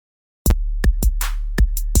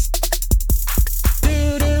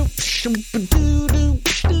Hey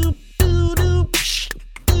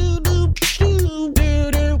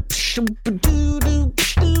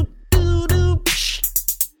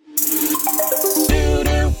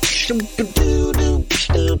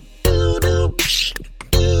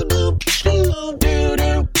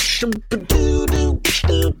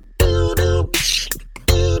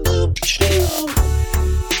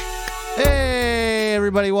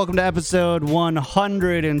everybody, welcome to episode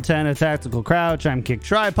 110 of Tactical Crouch. I'm Kick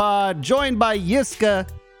Tripod, joined by Yiska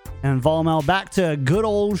and Volmel. Back to a good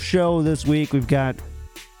old show this week. We've got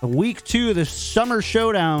a week 2 of the Summer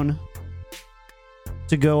Showdown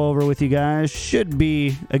to go over with you guys. Should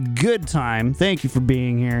be a good time. Thank you for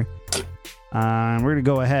being here. We're going to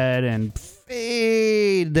go ahead and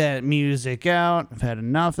fade that music out. I've had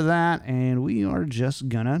enough of that, and we are just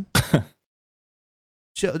gonna...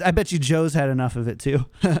 I bet you Joe's had enough of it too.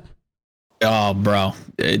 Oh, bro.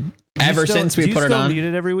 Ever since we put it on. Do you still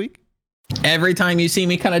mute it every week? Every time you see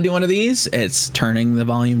me kind of doing one of these, it's turning the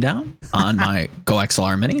volume down on my Go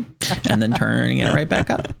XLR Mini and then turning it right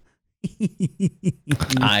back up.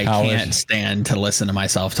 I can't stand to listen to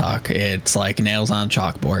myself talk. It's like nails on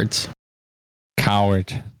chalkboards.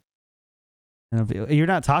 Coward. You're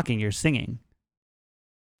not talking, you're singing.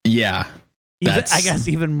 Yeah. I guess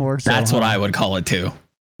even more so. That's what I would call it too.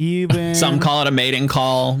 Some call it a mating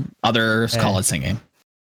call, others call it singing.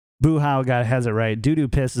 Boo How has it right. Doo Doo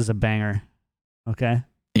Piss is a banger. Okay.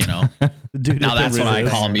 You know. Now that's what I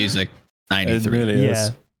call music. 93. It really is.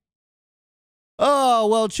 Yeah. Oh,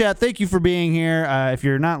 well, chat, thank you for being here. If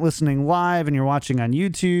you're not listening live and you're watching on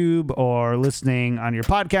YouTube or listening on your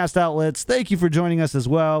podcast outlets, thank you for joining us as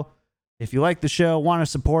well. If you like the show, want to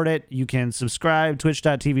support it, you can subscribe,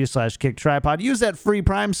 twitch.tv/kicktripod. Use that free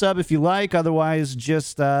Prime sub if you like. Otherwise,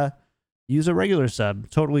 just use a regular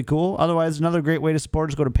sub. Totally cool. Otherwise, another great way to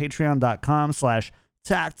support is go to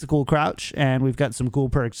patreon.com/tacticalcrouch, and we've got some cool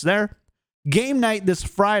perks there. Game night this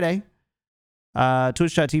Friday,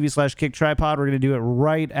 twitch.tv/kicktripod. We're going to do it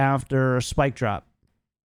right after Spike Drop,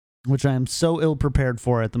 which I am so ill-prepared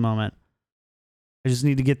for at the moment. I just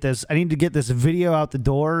need to get this. I need to get this video out the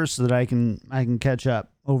door so that I can catch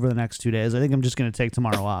up over the next 2 days. I think I'm just going to take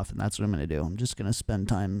tomorrow off, and that's what I'm going to do. I'm just going to spend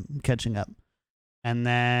time catching up. And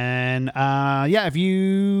then, if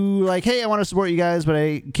you like, hey, I want to support you guys, but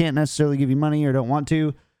I can't necessarily give you money or don't want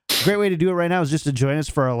to. A great way to do it right now is just to join us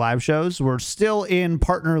for our live shows. We're still in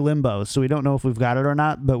partner limbo, so we don't know if we've got it or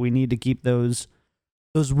not, but we need to keep those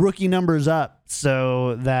rookie numbers up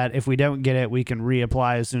so that if we don't get it, we can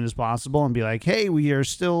reapply as soon as possible and be like, hey, we are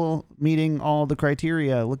still meeting all the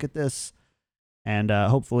criteria. Look at this. And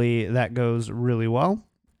hopefully that goes really well.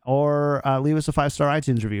 Or leave us a 5-star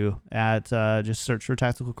iTunes review at just search for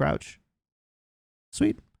Tactical Crouch.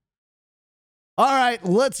 Sweet. All right,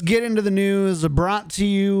 let's get into the news brought to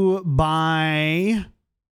you by...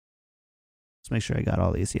 Let's make sure I got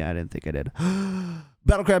all these. Yeah, I didn't think I did.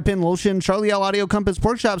 Battlecrab Pin, Lotion, Charlie L, Audio Compass,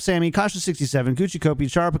 Porkchop Sammy, Kasha67, Gucci Kopi,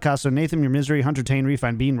 Chara Picasso, Nathan, Your Misery, Hunter Tane,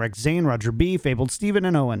 Refined Bean, Rex Zane, Roger B, Fabled Steven,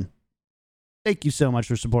 and Owen. Thank you so much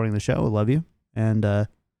for supporting the show. I love you. And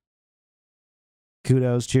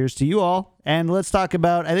kudos, cheers to you all. And let's talk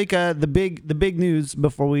about, I think, the big news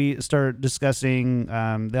before we start discussing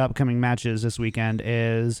the upcoming matches this weekend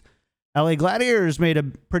is LA Gladiators made a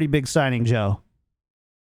pretty big signing, Joe.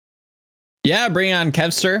 Yeah, bringing on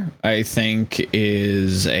Kevster, I think,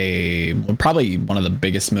 is probably one of the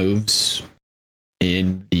biggest moves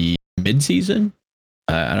in the midseason.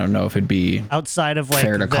 I don't know if it'd be outside of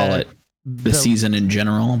fair to call it the season in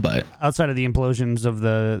general, but outside of the implosions of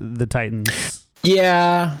the Titans.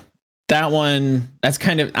 Yeah, that one. That's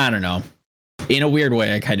kind of, I don't know. In a weird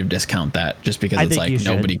way, I kind of discount that just because it's like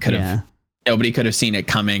nobody could have. Nobody could have seen it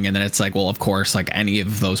coming, and then it's like, well, of course, like any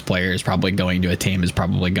of those players probably going to a team is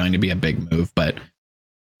probably going to be a big move, but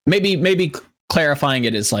maybe clarifying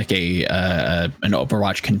it as like an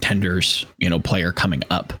Overwatch contenders, player coming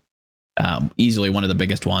up, easily one of the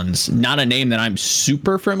biggest ones. Not a name that I'm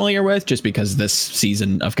super familiar with, just because this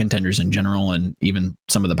season of contenders in general, and even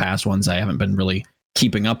some of the past ones, I haven't been really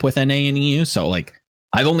keeping up with NA and EU, so like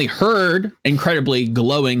I've only heard incredibly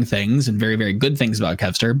glowing things and very, very good things about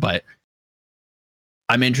Kevster, but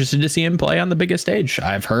I'm interested to see him play on the biggest stage.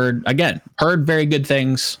 I've heard very good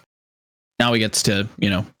things. Now he gets to,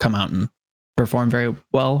 come out and perform very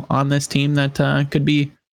well on this team that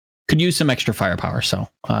could use some extra firepower. So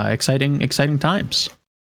exciting times.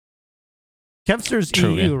 Kevster's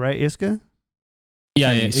EU, right, Iska?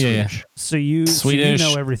 Yeah. So you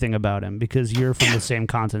know everything about him because you're from the same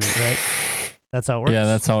continent, right? That's how it works. Yeah,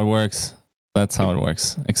 that's how it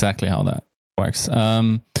works. Exactly how that works.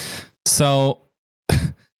 So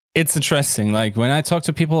it's interesting. Like when I talk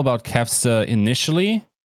to people about Kevster initially,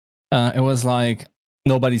 it was like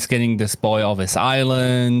nobody's getting this boy off his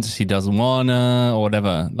island. He doesn't wanna or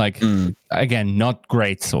whatever. Like again, not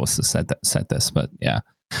great sources said this, but yeah.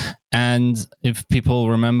 And if people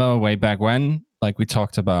remember way back when, like we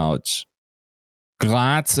talked about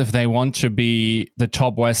Graz, if they want to be the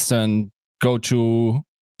top Western go-to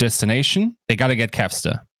destination, they got to get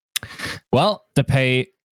Kevster. Well, the pay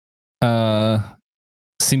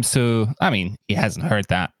seems to, I mean, he hasn't heard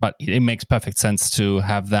that, but it makes perfect sense to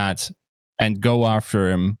have that and go after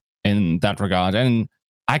him in that regard. And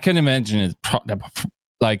I can imagine it,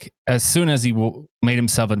 like, as soon as he made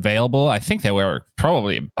himself available, I think there were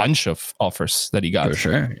probably a bunch of offers that he got. For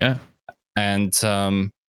sure, yeah. And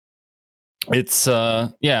it's,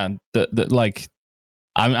 like,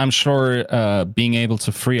 I'm sure being able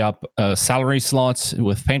to free up a salary slot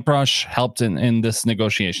with Paintbrush helped in this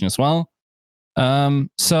negotiation as well.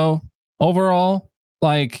 So overall,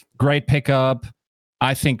 like, great pickup.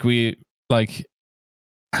 I think we, like,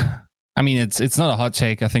 I mean, it's not a hot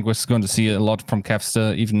take. I think we're going to see a lot from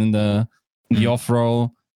Kevster, even in the off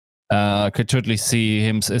role. Could totally see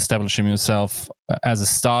him establishing himself as a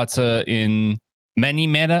starter in many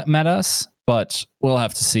metas, but we'll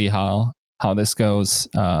have to see how this goes.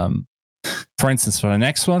 For instance, for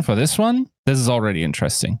this one, this is already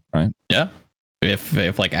interesting, right? Yeah.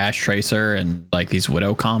 If like Ash Tracer and like these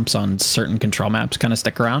Widow comps on certain control maps kind of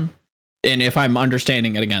stick around. And if I'm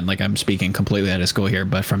understanding it again, like I'm speaking completely out of school here,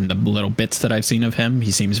 but from the little bits that I've seen of him,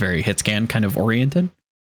 he seems very hit scan kind of oriented.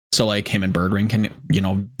 So like him and Birdwing can,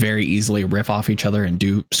 very easily riff off each other and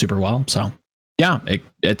do super well. So yeah,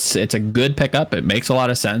 it's a good pickup. It makes a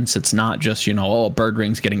lot of sense. It's not just,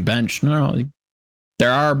 Birdwing's getting benched. No,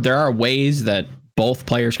 there are ways that both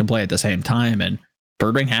players can play at the same time. And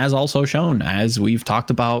Birdwing has also shown, as we've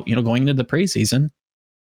talked about, going into the preseason,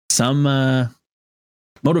 some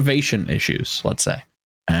motivation issues, let's say,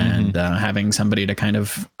 and having somebody to kind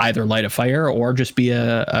of either light a fire or just be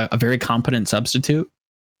a very competent substitute.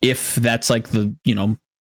 If that's like the,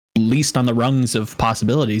 least on the rungs of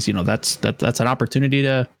possibilities, that's an opportunity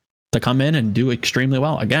to come in and do extremely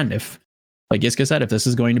well. Again, if, like Yiska said, if this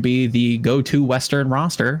is going to be the go-to Western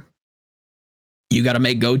roster, you got to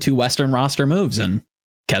make go-to Western roster moves. And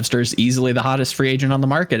Kevster's easily the hottest free agent on the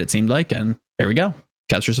market, it seemed like. And there we go.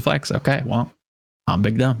 Kevster's a flex. Okay, well, I'm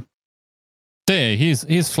big dumb. Yeah,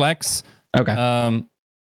 he's flex. Okay.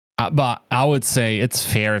 But I would say it's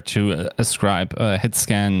fair to ascribe a hit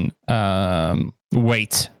scan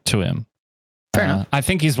weight to him. Fair enough. I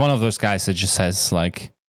think he's one of those guys that just has,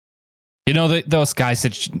 like, those guys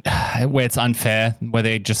that where it's unfair, where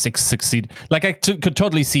they just succeed. Like, I could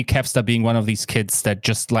totally see Kevster being one of these kids that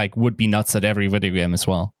just, like, would be nuts at every video game as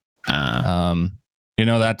well.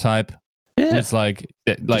 That type. Yeah. It's like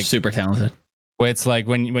super talented. Where it's like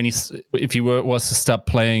if he was to stop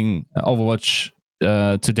playing Overwatch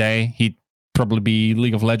today, he'd probably be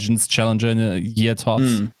League of Legends challenger in a year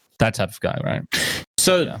tops. That type of guy, right?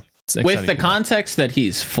 So yeah, with the context that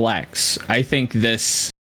he's flex, I think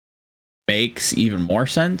this makes even more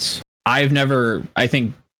sense. I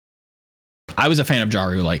think I was a fan of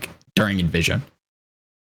Jaru like during Envision.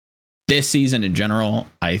 This season in general,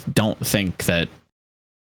 I don't think that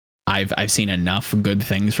I've seen enough good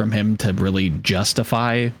things from him to really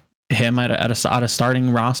justify him at a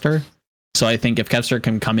starting roster. So I think if Kevster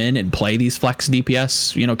can come in and play these flex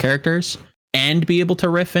DPS, characters and be able to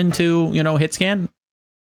riff into, hit scan,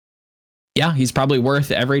 yeah, he's probably worth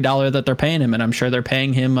every dollar that they're paying him, and I'm sure they're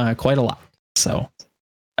paying him quite a lot. So,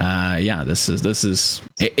 this is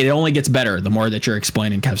it only gets better the more that you're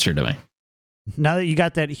explaining Kevster to me. Now that you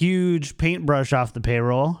got that huge Paintbrush off the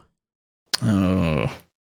payroll. Oh.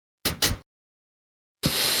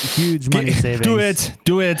 Huge money savings.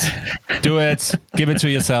 Do it. Give it to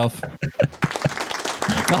yourself.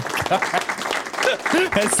 Oh, God.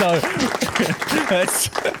 That's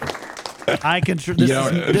I can. You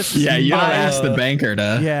don't ask the banker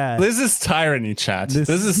to. Yeah. This is tyranny, chat. This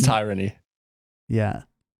is tyranny. Yeah.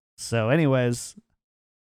 So, anyways,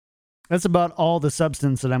 that's about all the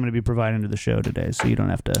substance that I'm going to be providing to the show today. So you don't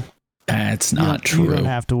have to. That's not true. You don't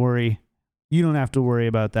have to worry. You don't have to worry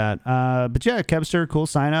about that. But yeah, Kevster, cool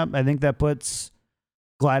sign up. I think that puts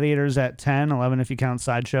Gladiators at 10, 11 if you count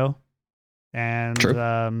Sideshow. And,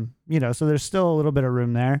 so there's still a little bit of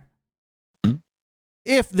room there. Mm-hmm.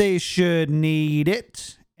 If they should need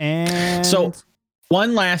it. And so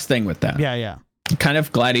one last thing with that. Yeah. Kind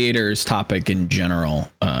of Gladiators topic in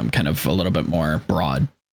general, kind of a little bit more broad.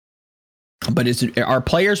 But are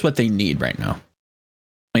players what they need right now?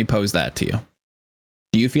 Let me pose that to you.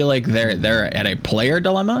 Do you feel like they're at a player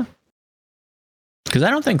dilemma? Because I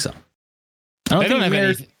don't think so. They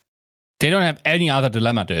don't have any other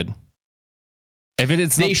dilemma, dude. If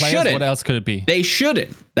it's not players, what else could it be? They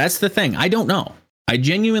shouldn't. That's the thing. I don't know. I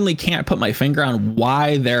genuinely can't put my finger on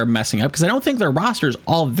why they're messing up because I don't think their roster's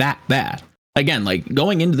all that bad. Again, like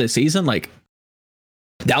going into the season, like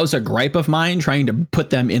that was a gripe of mine trying to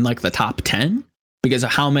put them in like the top 10 because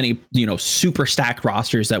of how many, super stacked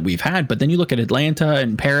rosters that we've had. But then you look at Atlanta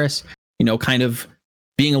and Paris, kind of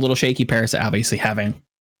being a little shaky. Paris obviously having,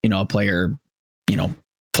 a player,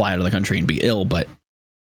 fly out of the country and be ill. But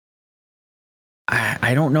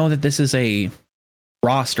I don't know that this is a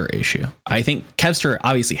roster issue. I think Kevster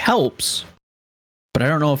obviously helps, but I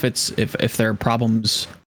don't know if their problems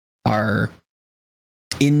are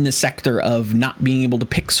in the sector of not being able to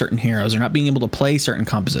pick certain heroes or not being able to play certain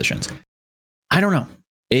compositions. I don't know.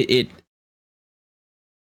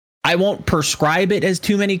 I won't prescribe it as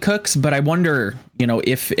too many cooks, but I wonder,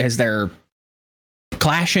 if as they're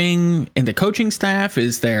clashing in the coaching staff,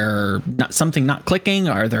 is there something not clicking?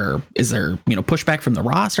 Is there pushback from the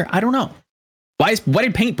roster? I don't know. Why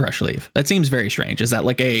did Paintbrush leave? That seems very strange. Is that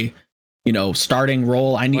like a starting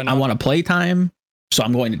role? I want to play time, so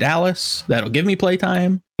I'm going to Dallas. That'll give me play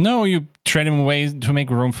time. No, you trade him away to make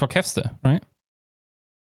room for Kevster, right?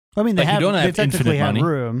 I mean, they technically have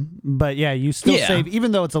room, but yeah, you still save,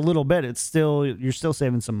 even though it's a little bit, you're still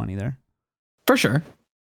saving some money there. For sure.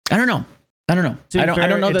 I don't know. I don't know.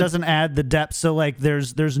 It doesn't add the depth. So like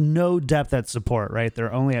there's no depth at support, right?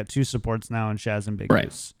 They're only at 2 supports now in Shaz and Big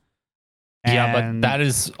Goose. Yeah, but that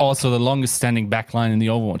is also the longest standing backline in the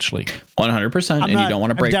Overwatch League. 100%. And you don't want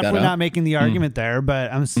to break that up. I'm definitely not making the argument there,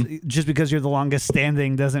 but just because you're the longest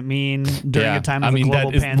standing doesn't mean during a time of a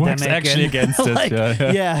global pandemic. Works actually against us. Like,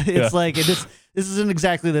 it's like this isn't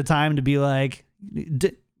exactly the time to be like,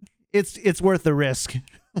 it's worth the risk.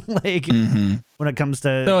 Like when it comes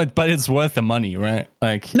to but it's worth the money, right?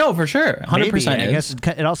 Like no, for sure, 100%. I guess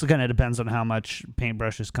it also kind of depends on how much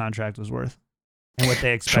Paintbrush's contract was worth and what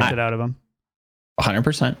they expected out of him.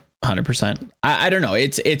 100%. I don't know.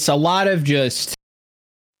 It's a lot of just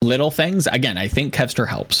little things. Again, I think Kevster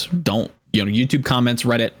helps. Don't YouTube comments,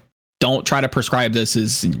 Reddit. Don't try to prescribe this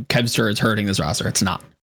as Kevster is hurting this roster. It's not.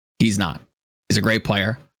 He's not. He's a great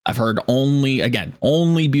player. I've heard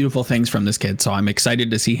only beautiful things from this kid, so I'm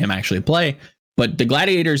excited to see him actually play. But the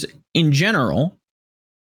Gladiators in general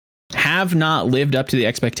have not lived up to the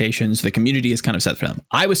expectations the community has kind of set for them.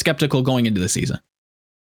 I was skeptical going into the season.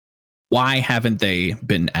 Why haven't they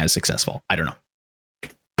been as successful? I don't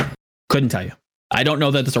know. Couldn't tell you. I don't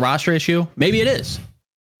know that it's a roster issue. Maybe it is.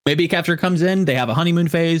 Maybe Kevster comes in, they have a honeymoon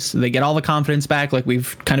phase, they get all the confidence back like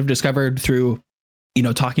we've kind of discovered through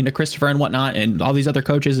talking to Christopher and whatnot and all these other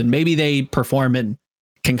coaches, and maybe they perform and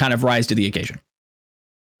can kind of rise to the occasion.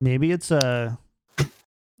 Maybe it's a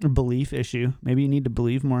belief issue. Maybe you need to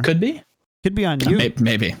believe more. Could be on you.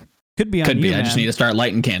 Maybe. Could be on you. I just need to start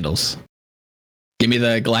lighting candles. Give me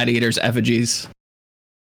the Gladiators effigies.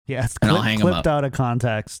 Yeah, it's clipped out of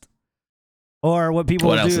context. Or what people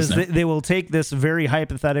will do is they will take this very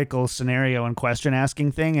hypothetical scenario and question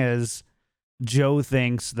asking thing as Joe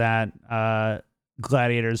thinks that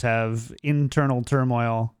Gladiators have internal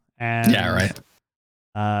turmoil and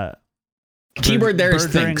keyword there is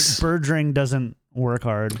thinks. Bergering doesn't work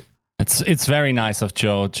hard. It's very nice of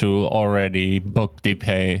Joe to already book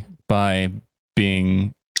DP by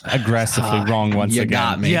being aggressively wrong once again.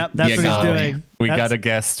 Got me. Yep, that's what he's doing. We got a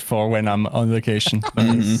guest for when I'm on vacation.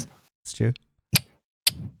 It's true.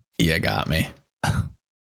 You got me.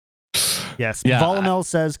 Yes. Yeah, Volamel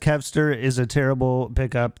says Kevster is a terrible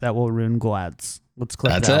pickup that will ruin Glads. Let's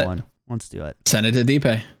click that one. Let's do it. Send it to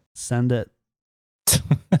DP. Send it.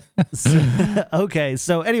 Okay.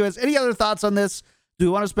 So anyways, any other thoughts on this? Do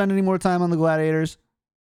we want to spend any more time on the Gladiators?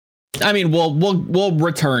 I mean, we'll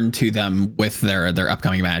return to them with their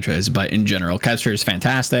upcoming matches, but in general, Kevster is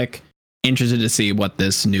fantastic. Interested to see what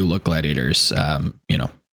this new look Gladiators,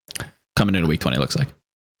 coming into week 20 looks like.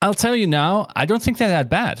 I'll tell you now, I don't think they're that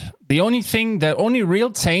bad. The only real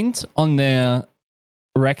taint on their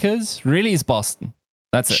records really is Boston.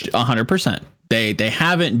 That's it. 100%. They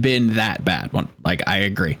haven't been that bad. I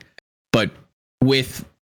agree. But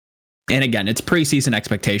and again, it's preseason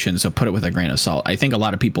expectations, so put it with a grain of salt. I think a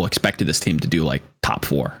lot of people expected this team to do like top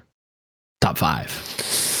 4, top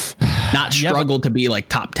 5, not struggle to be like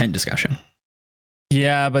top 10 discussion.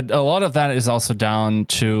 Yeah, but a lot of that is also down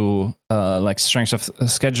to strength of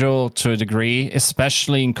schedule to a degree,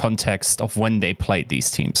 especially in context of when they played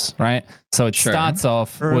these teams, right? So it starts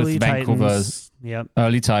off early with Vancouver's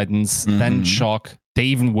early Titans, then Shock. They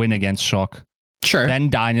even win against Shock. Sure. Then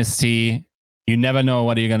Dynasty. You never know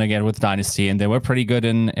what you're going to get with Dynasty, and they were pretty good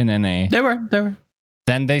in NA. They were.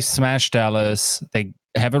 Then they smash Dallas. They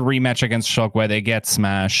have a rematch against Shock where they get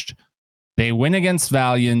smashed. They win against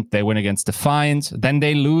Valiant. They win against Defiant. Then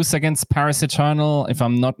they lose against Paris Eternal. If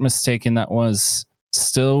I'm not mistaken, that was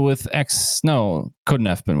still with No, couldn't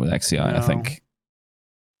have been with XCI, no. I think.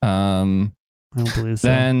 I don't believe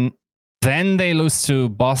so. Then they lose to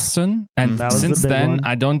Boston. And since then,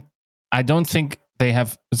 one. I don't think they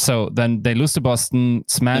have. So then they lose to Boston,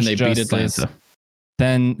 smash Justice. Beat Atlanta.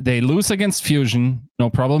 Then they lose against Fusion. No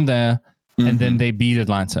problem there. Mm-hmm. And then they beat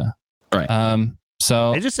Atlanta. Right.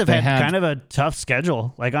 So they just have had kind of a tough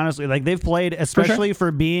schedule. Like, honestly, like they've played, especially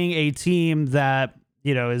for being a team that,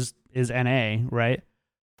 you know, is NA, right?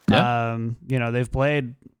 Yeah. You know, they've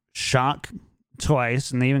played Shock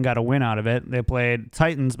twice and they even got a win out of it. They played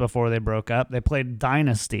Titans before they broke up. They played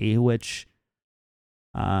Dynasty, which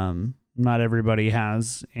not everybody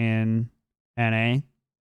has in NA.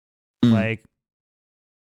 Like,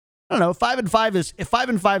 I don't know,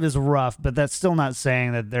 5-5 is rough, but that's still not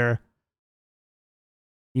saying that they're,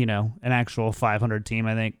 you know, an actual 500 team,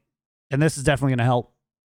 I think. And this is definitely going to help.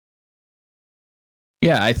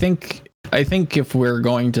 Yeah, I think if we're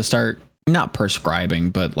going to start not prescribing,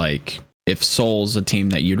 but like if Seoul's a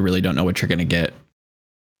team that you really don't know what you're going to get,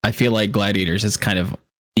 I feel like Gladiators is kind of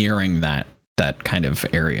nearing that kind of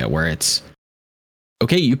area where it's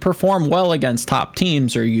okay, you perform well against top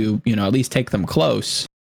teams, or you know, at least take them close.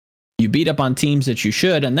 You beat up on teams that you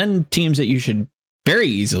should, and then teams that you should very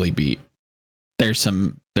easily beat. There's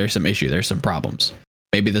some issue. There's some problems.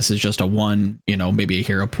 Maybe this is just maybe a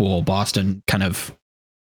hero pool Boston kind of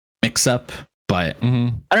mix up, but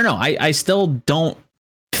I don't know. I still don't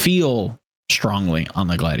feel strongly on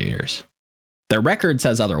the Gladiators. Their record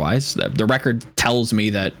says otherwise. The record tells me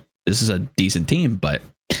that this is a decent team, but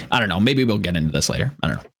I don't know. Maybe we'll get into this later. I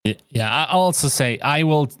don't know. Yeah, I'll also say I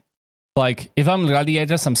will. Like, if I'm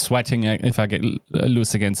Gladiators, I'm sweating if I get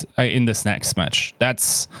lose against in this next match.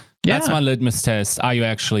 That's my litmus test. Are you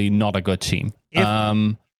actually not a good team?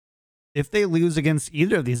 If they lose against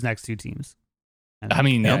either of these next two teams, I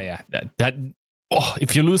mean,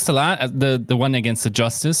 if you lose the one against the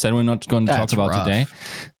Justice, that we're not going to talk about today.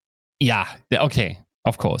 Yeah, okay,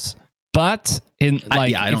 of course. But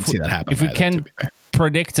I don't see that happening. If we can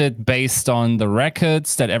predict it based on the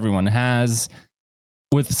records that everyone has.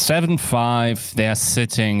 With 7-5, they're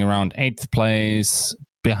sitting around 8th place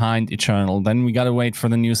behind Eternal. Then we got to wait for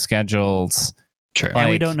the new schedules. Sure. And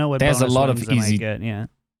we don't know what there's a lot of easy get. Yeah.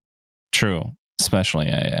 True. Especially,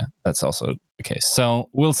 yeah. That's also the case. So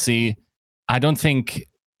we'll see. I don't think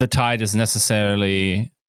the tide is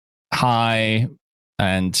necessarily high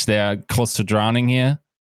and they're close to drowning here.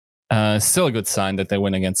 Still a good sign that they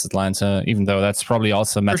win against Atlanta, even though that's probably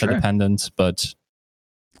also meta dependent, but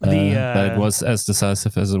that it was as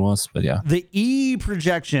decisive as it was. But yeah, the E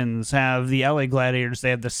projections have the LA Gladiators. They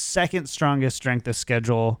have the second strongest strength of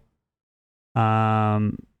schedule,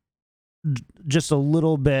 just a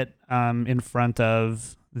little bit in front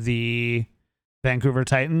of the Vancouver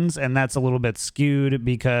Titans, and that's a little bit skewed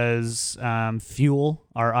because Fuel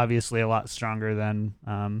are obviously a lot stronger than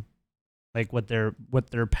like what their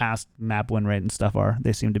past map win rate and stuff are.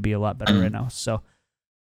 They seem to be a lot better right now. So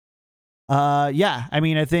yeah, I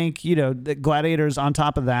mean, I think, the Gladiators on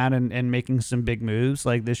top of that and making some big moves,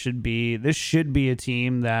 like this should be a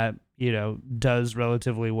team that, does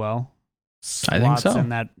relatively well. I think so. In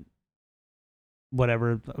that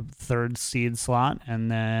whatever third seed slot, and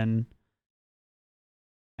then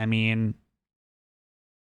I mean,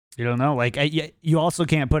 you don't know. Like, you also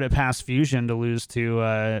can't put it past Fusion to lose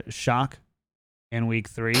to Shock in week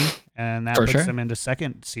 3, and that puts them into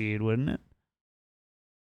second seed, wouldn't it?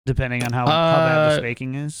 Depending on how bad the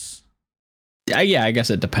spaking is. Yeah, I guess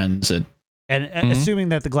it depends. And assuming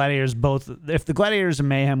that the Gladiators if the Gladiators and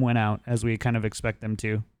Mayhem went out, as we kind of expect them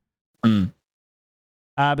to,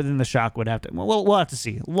 but then the Shock would have to. Well, we'll have to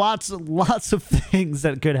see. Lots of things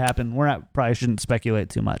that could happen. Probably shouldn't speculate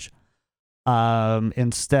too much.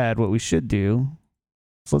 Instead, what we should do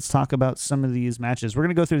is let's talk about some of these matches. We're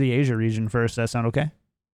gonna go through the Asia region first. Does that sound okay?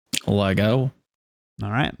 Lego. All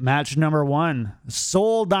right, match number 1,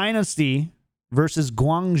 Seoul Dynasty versus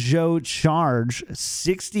Guangzhou Charge,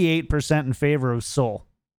 68% in favor of Seoul.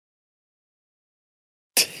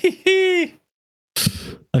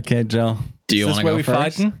 Okay, Joe. Do you want to go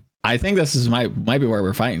first? Fighting? I think this is might be where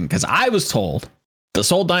we're fighting, because I was told the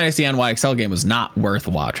Seoul Dynasty NYXL game was not worth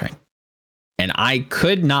watching, and I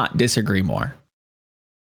could not disagree more.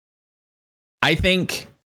 I think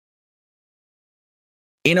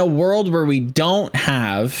in a world where we don't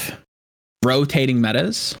have rotating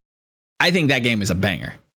metas, I think that game is a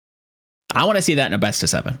banger. I want to see that in a best of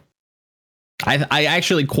 7. I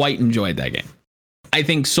actually quite enjoyed that game. I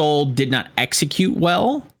think Seoul did not execute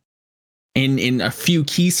well in a few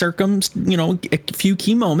key a few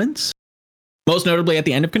key moments. Most notably at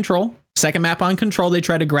the end of Control. Second map on Control, they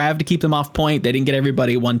tried to grab to keep them off point. They didn't get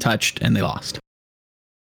everybody one touched, and they lost.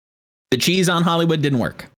 The cheese on Hollywood didn't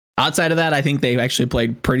work. Outside of that, I think they actually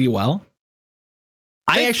played pretty well.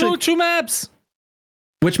 They threw 2 maps.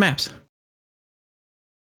 Which maps?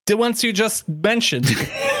 The ones you just mentioned. You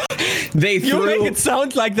make it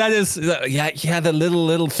sound like that is the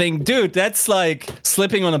little thing, dude. That's like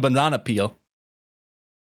slipping on a banana peel.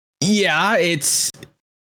 Yeah, it's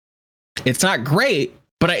not great,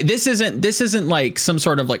 but this isn't like some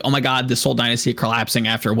sort of like, oh my god, this Seoul Dynasty collapsing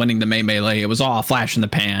after winning the May Melee. It was all a flash in the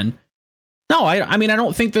pan. No, I mean I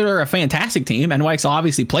don't think they're a fantastic team. NYX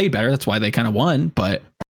obviously played better, that's why they kind of won. But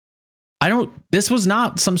this was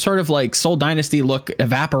not some sort of like Seoul Dynasty look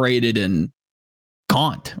evaporated and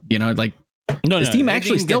gaunt. Like this team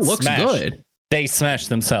actually still looks good. They smashed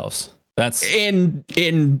themselves. That's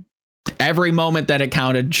in every moment that it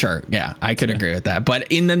counted. Sure, yeah, I could agree with that.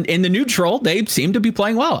 But in the neutral, they seem to be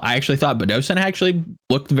playing well. I actually thought Bdosin actually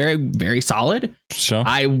looked very, very solid. Sure.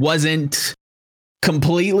 I wasn't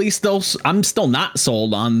completely I'm still not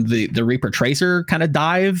sold on the Reaper Tracer kind of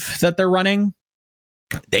dive that they're running.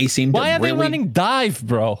 They seem Why are they running dive,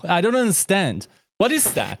 bro? I don't understand. What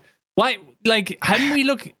is that? Why? Like, haven't we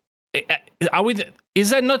look? Are we? Is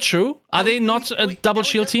that not true? Are they not a double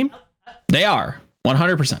shield team? They are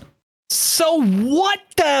 100%. So what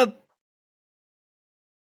the?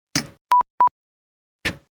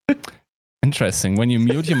 Interesting. When you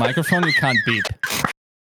mute your microphone, you can't beep.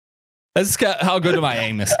 That's how good my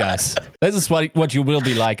aim is, guys. This is what you will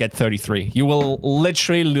be like at 33. You will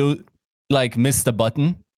literally miss the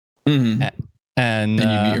button, and you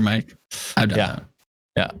mute your mic. I've done that.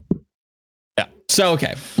 Yeah. So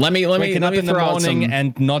okay, let me waking up in the morning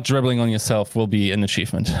and not dribbling on yourself will be an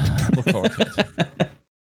achievement. Look forward to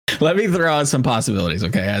it. Let me throw out some possibilities,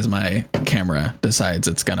 okay? As my camera decides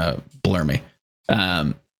it's gonna blur me.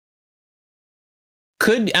 And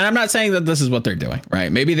I'm not saying that this is what they're doing,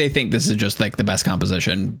 right? Maybe they think this is just like the best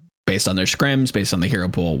composition based on their scrims, based on the hero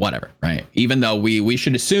pool, whatever, right? Even though we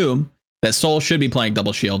should assume that Seoul should be playing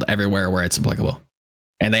double shield everywhere where it's applicable,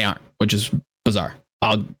 and they aren't, which is bizarre.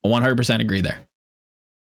 I'll 100% agree there.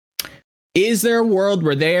 Is there a world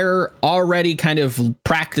where they're already kind of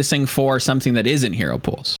practicing for something that isn't hero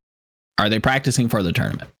pools? Are they practicing for the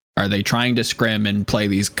tournament? Are they trying to scrim and play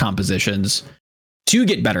these compositions to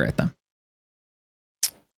get better at them?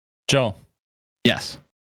 Joe. Yes.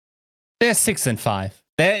 They're 6 and 5.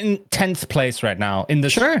 They're in 10th place right now in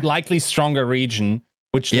the likely stronger region,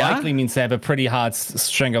 which likely means they have a pretty hard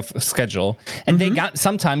strength of schedule. And they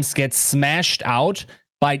sometimes get smashed out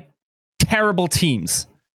by terrible teams.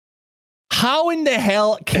 How in the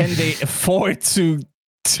hell can they afford to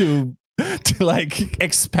like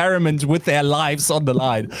experiment with their lives on the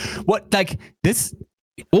line? What, like this?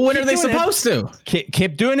 Well, when are they supposed to?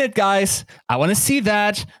 Keep doing it, guys. I want to see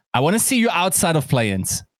that. I want to see you outside of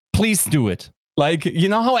play-ins. Please do it. Like, you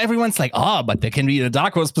know how everyone's like, but they can be in a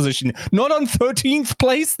dark horse position. Not on 13th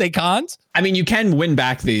place, they can't. I mean, you can win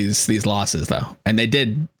back these losses though, and they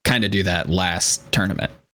did kind of do that last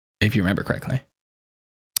tournament, if you remember correctly.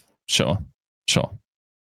 Sure.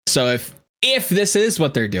 So if this is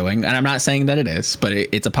what they're doing, and I'm not saying that it is, but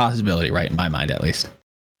it's a possibility, right? In my mind, at least.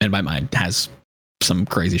 And my mind has some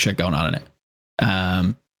crazy shit going on in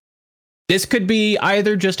it. This could be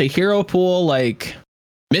either just a hero pool like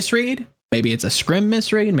misread. Maybe it's a scrim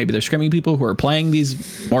misread. Maybe they're scrimming people who are playing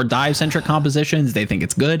these more dive centric compositions. They think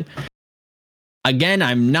it's good. Again,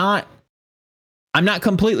 I'm not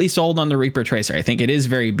completely sold on the Reaper Tracer. I think it is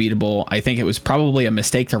very beatable. I think it was probably a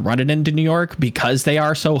mistake to run it into New York because they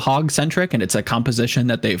are so hog centric, and it's a composition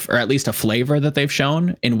that or at least a flavor that they've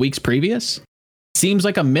shown in weeks previous. Seems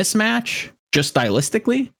like a mismatch just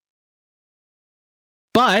stylistically,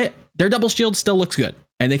 but their double shield still looks good,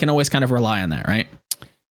 and they can always kind of rely on that, right?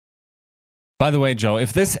 By the way, Joe,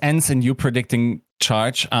 if this ends in you predicting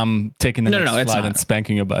charge, I'm taking the next slide and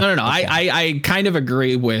spanking your butt. No. Okay. I kind of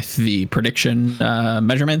agree with the prediction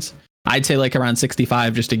measurements. I'd say like around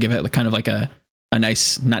 65 just to give it kind of like a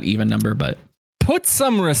nice, not even number, but put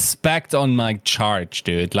some respect on my charge,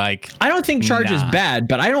 dude. Like, I don't think charge is bad,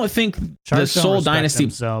 but I don't think the Seoul Dynasty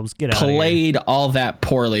played all that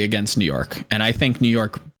poorly against New York. And I think New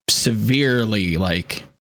York severely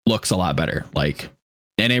looks a lot better. Like,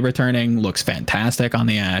 Nene returning looks fantastic on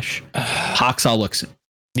the Ashe. Haksal looks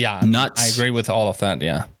nuts. I agree with all of that.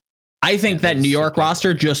 Yeah. I think that New York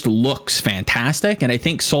roster just looks fantastic. And I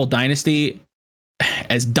think Seoul Dynasty,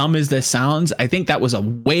 as dumb as this sounds, I think that was a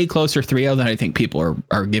way closer 3-0 than I think people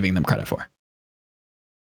are giving them credit for.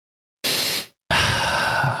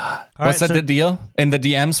 What's the deal in the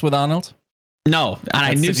DMs with Arnold? No, and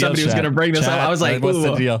I knew somebody was going to bring this up. I was like, what's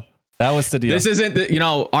the deal? That was the deal. This isn't,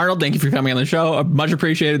 Arnold, thank you for coming on the show. Much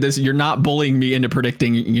appreciated this. You're not bullying me into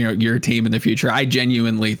predicting, your team in the future. I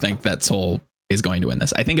genuinely think that Seoul is going to win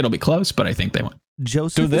this. I think it'll be close, but I think they win.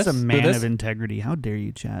 Joseph is a man of integrity. How dare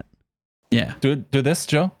you, chat? Yeah. Do this,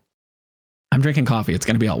 Joe. I'm drinking coffee. It's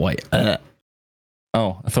going to be all white.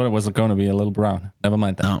 Oh, I thought it was going to be a little brown. Never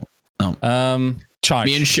mind that. No.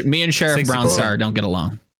 Charge. Me and Sheriff Brown Star don't get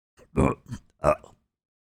along.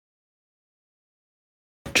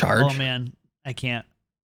 Charge. Oh man, I can't.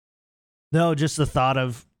 No, just the thought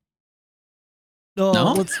of.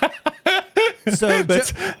 No. So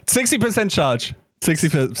that's 60% charge.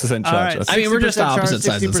 60% charge. Right, I mean, we're just opposite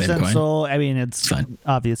sides of the same coin. Soul. I mean, it's fine.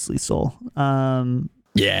 Obviously Soul.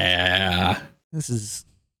 Yeah. This is.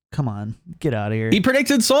 Come on, get out of here. He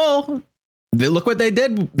predicted Soul. Look what they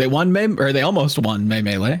did. They won they almost won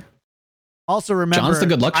Melee. Also remember, John's the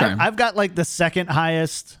good luck charm. I've got like the second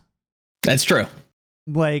highest. That's true.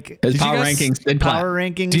 Like his power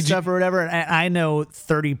rankings stuff or whatever. And I know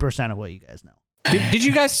 30% of what you guys know. Did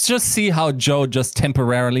you guys just see how Joe just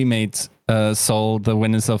temporarily made Soul the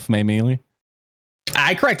winners of Melee?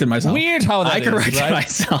 I corrected myself. Weird how that I corrected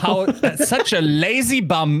myself. How such a lazy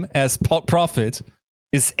bum as Prophet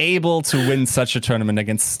is able to win such a tournament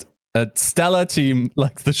against a stellar team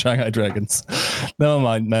like the Shanghai Dragons. Never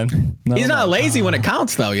mind, man. He's not lazy when it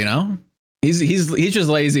counts, though. He's just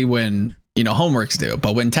lazy when homework's due.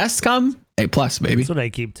 But when tests come, A+, baby. That's what I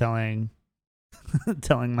keep telling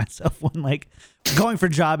myself when like going for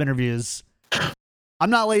job interviews. I'm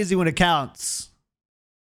not lazy when it counts.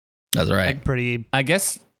 That's right. I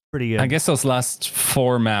guess pretty good. I guess those last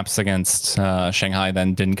 4 maps against Shanghai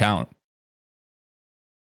then didn't count.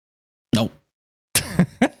 Nope.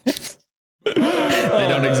 They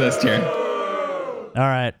don't exist here. All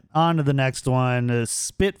right, on to the next one.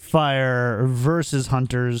 Spitfire versus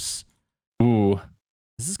Hunters. Ooh.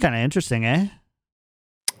 This is kind of interesting, eh?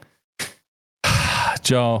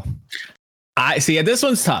 Joe. I see. This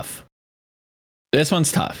one's tough.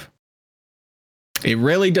 It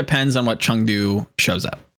really depends on what Chengdu shows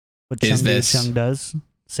up. What Chengdu does?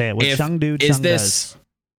 Say it. What Chengdu does.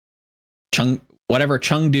 Whatever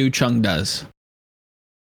Chengdu does.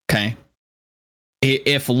 Okay.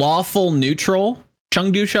 If lawful neutral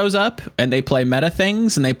Chengdu shows up and they play meta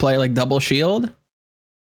things and they play like double shield,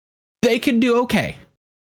 they can do okay.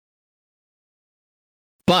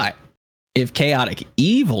 But if chaotic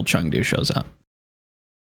evil Chengdu shows up,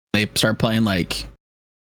 they start playing like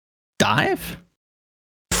dive,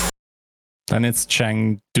 then it's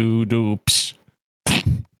Chengdu.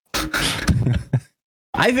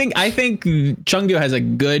 I think Chengdu has a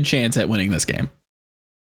good chance at winning this game.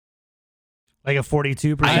 Like a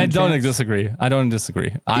 42%. I don't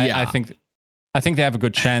disagree. I think they have a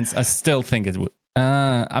good chance. I still think it would.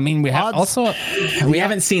 I mean, we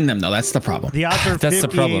haven't seen them though. That's the problem. The odds are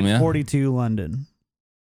 58-42 London.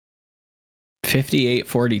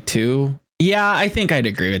 58-42. Yeah, I think I'd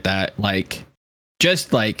agree with that. Like,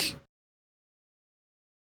 just like,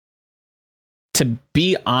 to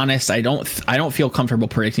be honest, I don't feel comfortable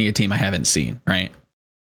predicting a team I haven't seen. Right.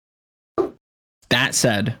 That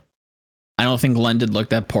said, I don't think London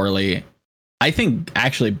looked that poorly. I think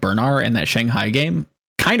actually Bernard in that Shanghai game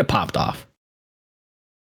kind of popped off.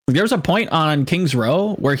 There was a point on King's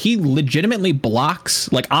Row where he legitimately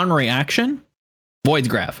blocks, like on reaction, Void's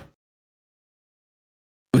Grav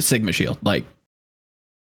with Sigma Shield. Like,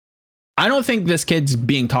 I don't think this kid's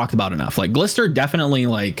being talked about enough. Like, Glister definitely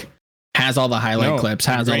like has all the highlight clips,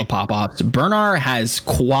 has all the pop-offs. Bernard has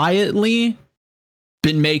quietly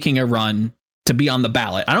been making a run to be on the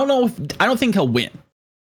ballot. I don't think he'll win.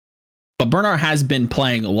 But Bernard has been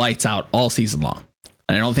playing lights out all season long.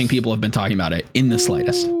 And I don't think people have been talking about it in the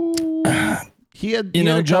slightest. He had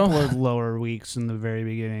a couple of lower weeks in the very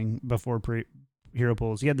beginning before hero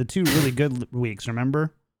pools. He had the 2 really good weeks,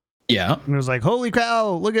 remember? Yeah. And it was like, holy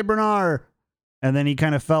cow, look at Bernard. And then he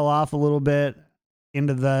kind of fell off a little bit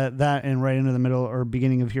into that and right into the middle or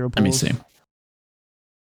beginning of hero pools. Let me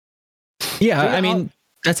see. Yeah, I mean,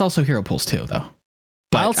 that's also hero pools too, though.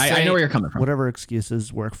 But I know where you're coming from. Whatever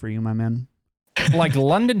excuses work for you, my man. Like,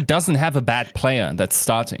 London doesn't have a bad player that's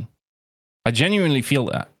starting. I genuinely feel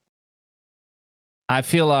that. I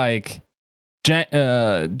feel like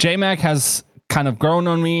J-Mac has kind of grown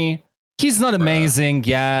on me. He's not amazing,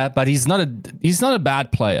 yeah, but he's not a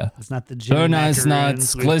bad player. It's not the Burna is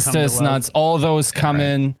nuts, Glister is nuts, all those come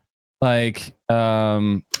in. Like,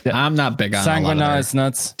 I'm not big on Sanguinar is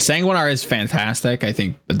nuts. Sanguinar is fantastic. I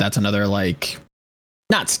think that's another, like,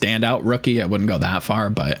 not standout rookie. I wouldn't go that far,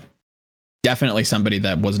 but definitely somebody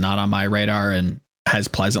that was not on my radar and has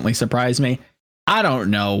pleasantly surprised me. I don't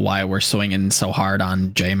know why we're swinging so hard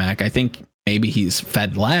on J-Mac. I think maybe he's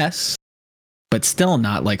fed less, but still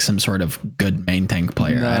not like some sort of good main tank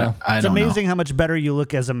player. No. It's amazing how much better you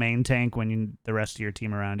look as a main tank when the rest of your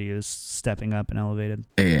team around you is stepping up and elevated.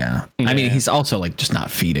 Yeah. I mean, he's also like just not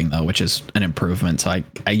feeding though, which is an improvement. So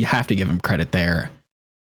I have to give him credit there.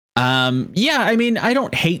 I mean, I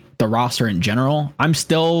don't hate the roster in general. I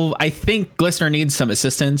think Glistener needs some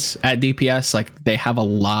assistance at DPS. Like they have a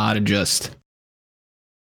lot of just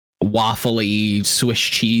waffly Swiss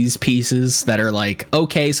cheese pieces that are like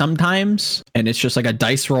okay sometimes, and it's just like a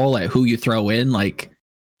dice roll at who you throw in. Like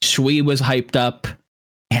Shui was hyped up,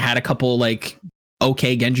 had a couple like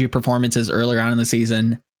okay Genji performances earlier on in the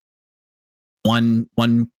season. One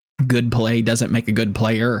good play doesn't make a good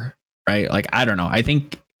player, right? Like I don't know. I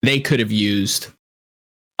think they could have used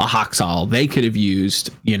a Haksal. They could have used,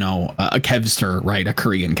 a Kevster, right? A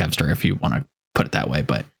Korean Kevster, if you want to put it that way.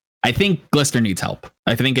 But I think Glistener needs help.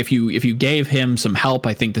 I think if you gave him some help,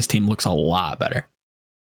 I think this team looks a lot better.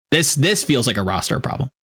 This feels like a roster problem.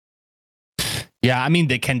 Yeah, I mean,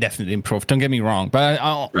 they can definitely improve. Don't get me wrong. But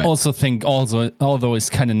I also think although it's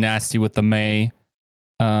kind of nasty with the Mei,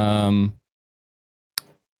 and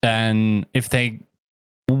if they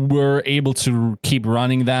were able to keep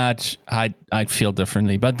running that, I'd feel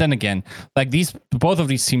differently. But then again, like both of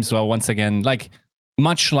these teams are once again like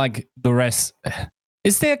much like the rest.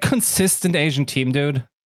 Is there a consistent Asian team, dude?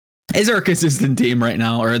 Is there a consistent team right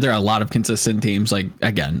now, or are there a lot of consistent teams? Like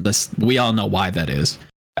again, we all know why that is.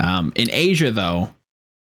 In Asia, though,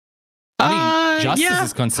 I mean, Justice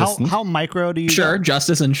is consistent. How micro do you? Sure, go?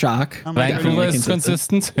 Justice and Shock. Vancouver is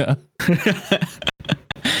consistent. Yeah.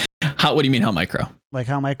 What do you mean how micro? Like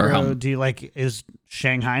how micro do you like? Is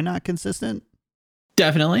Shanghai not consistent?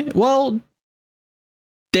 Definitely. Well,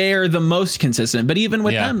 they're the most consistent, but even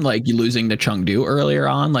with them, like you losing to Chengdu earlier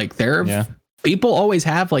on, like people always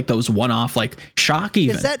have like those one-off, like Shock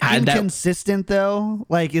even. Is that inconsistent though?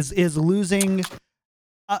 Like is losing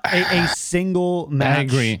a single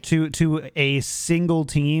match to a single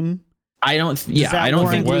team? I don't think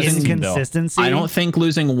inconsistency. I don't think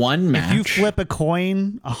losing one match. If you flip a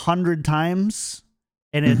coin 100 times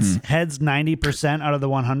and it's heads 90% out of the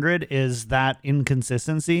 100, is that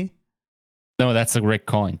inconsistency? No, that's a Rick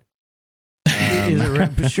coin. Is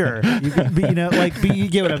it sure? You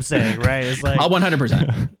get what I'm saying, right? It's like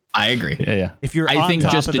 100%. I agree. Yeah. If you're on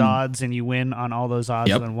top of the odds and you win on all those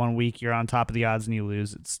odds, and then 1 week you're on top of the odds and you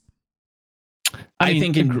lose, I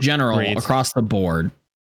think in general, across the board,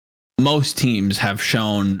 most teams have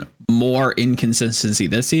shown more inconsistency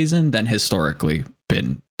this season than historically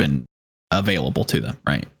been available to them,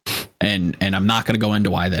 right? And I'm not going to go into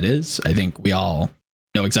why that is. I think we all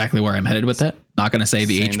know exactly where I'm headed with it. Not going to say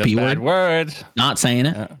the HP word. Not saying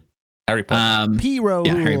it. Harry Potter.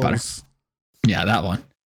 Harry Potter. Yeah, that one.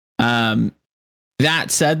 That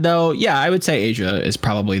said, though, I would say Asia is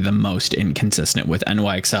probably the most inconsistent, with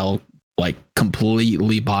NYXL like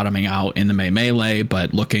completely bottoming out in the May Melee,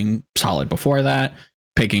 but looking solid before that.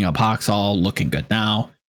 Picking up Haksal, looking good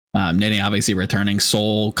now. Nitty obviously returning.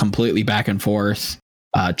 Soul completely back and forth.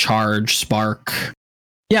 Charge, Spark.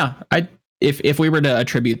 Yeah, if we were to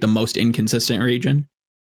attribute the most inconsistent region,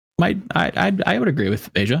 I would agree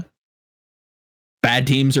with Asia. Bad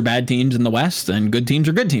teams are bad teams in the West, and good teams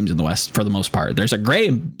are good teams in the West for the most part. There's a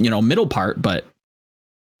gray, middle part, but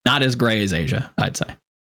not as gray as Asia, I'd say.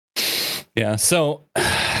 Yeah. So,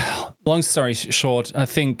 long story short, I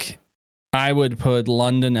think I would put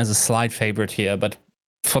London as a slight favorite here, but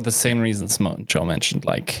for the same reasons Joe mentioned.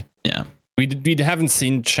 Like, we haven't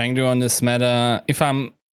seen Chengdu on this meta. If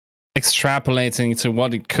I'm extrapolating to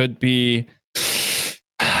what it could be,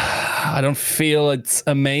 I don't feel it's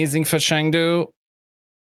amazing for Chengdu.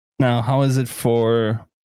 Now, how is it for...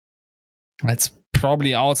 It's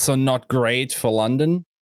probably also not great for London,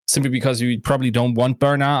 simply because you probably don't want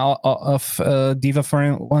burnout of D.Va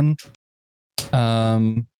for one.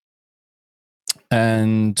 And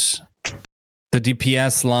the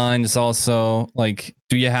DPS line is also like,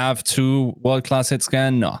 do you have 2 world-class hit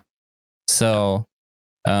scan? No. So,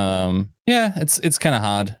 it's kind of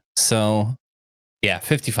hard. So,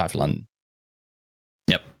 55 London.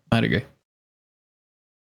 Yep, I'd agree.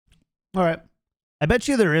 All right. I bet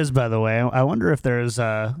you there is, by the way. I wonder if there's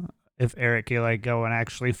if Eric can like go and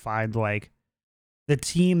actually find like the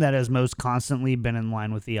team that has most constantly been in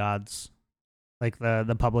line with the odds, like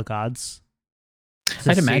the public odds.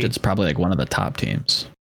 I'd imagine it's probably like one of the top teams,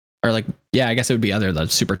 or like I guess it would be either the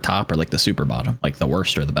super top or like the super bottom, like the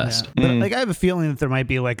worst or the best. But like I have a feeling that there might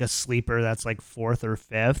be like a sleeper that's like 4th or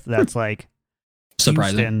 5th. That's like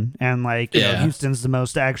Houston, and like you know, Houston's the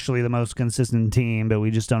most consistent team, but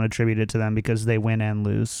we just don't attribute it to them because they win and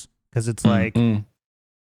lose. Because it's like,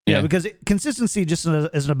 because consistency just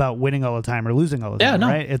isn't about winning all the time or losing all the time,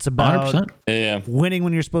 right? It's about 100%. Winning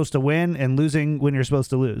when you're supposed to win and losing when you're supposed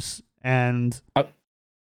to lose. And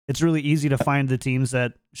it's really easy to find the teams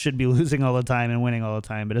that should be losing all the time and winning all the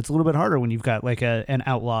time, but it's a little bit harder when you've got like an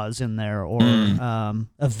Outlaws in there or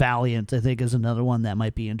a Valiant, I think, is another one that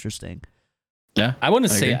might be interesting. Yeah, I want to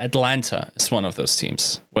say Atlanta is one of those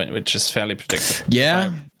teams, which is fairly predictable.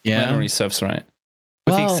 Yeah. Memory serves right.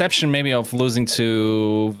 With the exception maybe of losing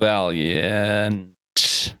to Valiant.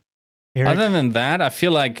 Other than that, I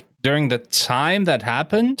feel like during the time that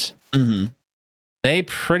happened, they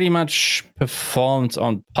pretty much performed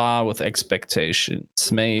on par with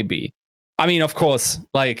expectations, maybe. I mean, of course,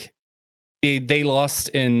 like they lost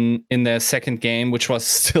in their second game, which was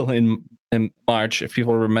still in March, if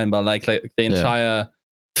people remember. Like the entire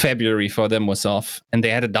February for them was off, and they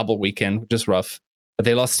had a double weekend, which is rough. But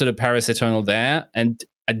they lost to the Paris Eternal there, and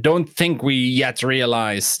I don't think we yet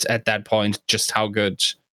realized at that point just how good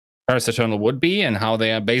Paris Eternal would be and how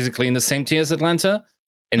they are basically in the same tier as Atlanta.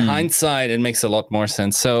 In hindsight, it makes a lot more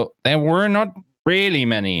sense. So there were not really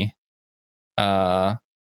many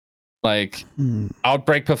outbreak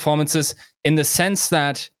performances in the sense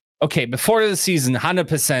that, okay, before the season,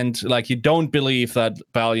 100%, like you don't believe that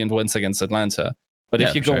Valiant wins against Atlanta. But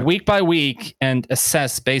if you go week by week and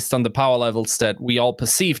assess based on the power levels that we all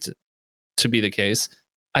perceived to be the case,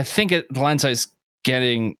 I think Atlanta is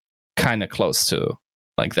getting kind of close to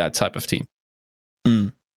like that type of team.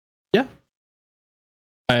 Yeah.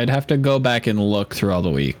 I'd have to go back and look through all the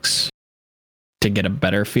weeks to get a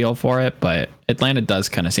better feel for it, but Atlanta does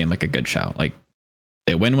kind of seem like a good shout. Like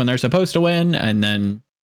they win when they're supposed to win, and then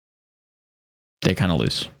they kind of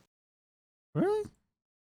lose. Really?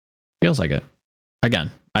 Feels like it.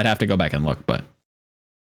 Again, I'd have to go back and look, but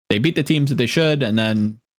they beat the teams that they should, and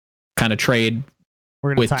then kind of trade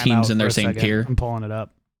with teams in their same tier. I'm pulling it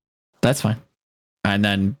up. That's fine. And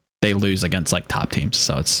then they lose against like top teams,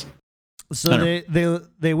 so it's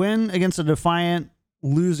they win against the Defiant,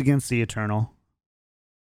 lose against the Eternal,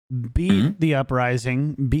 beat the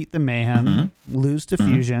Uprising, beat the Mayhem, lose to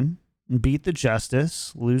Fusion, beat the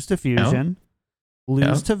Justice, lose to Fusion,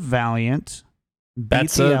 lose to Valiant,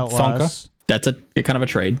 beat the Outlaws. That's a kind of a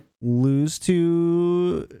trade. Lose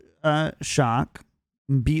to Shock,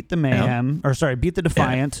 beat the Mayhem, beat the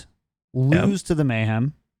Defiant, lose to the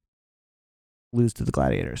Mayhem, lose to the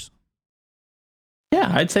Gladiators. Yeah,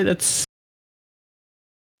 I'd say that's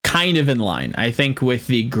kind of in line. I think with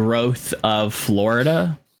the growth of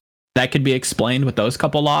Florida, that could be explained with those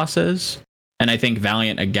couple losses. And I think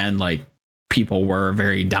Valiant, again, like people were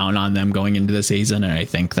very down on them going into the season. And I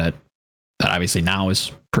think that obviously now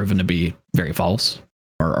is proven to be very false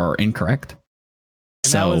or incorrect.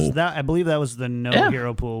 And so I believe that was the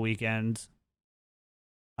Hero Pool weekend.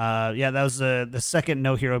 That was the second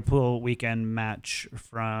No Hero Pool weekend match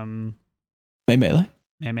from May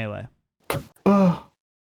Melee. Oh.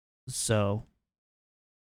 So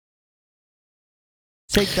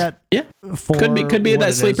take that. Yeah, could be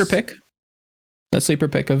that sleeper pick. That sleeper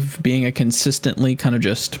pick of being a consistently kind of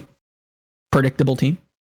just predictable team.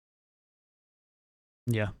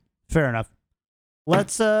 Yeah, fair enough.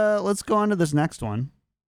 Let's go on to this next one.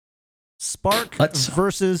 Spark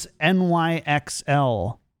versus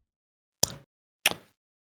NYXL.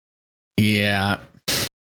 Yeah.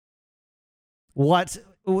 What?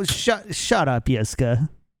 Shut up, Yiska.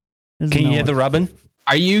 Can you hear the rubbing?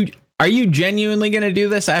 Are you genuinely going to do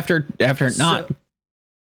this after not?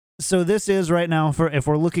 So this is right now, for if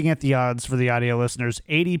we're looking at the odds for the audio listeners,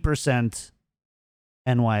 80%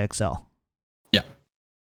 NYXL. Yeah.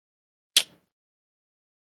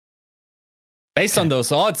 Based on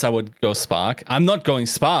those odds, I would go Spark. I'm not going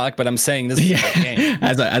Spark, but I'm saying this is a game.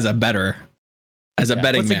 as a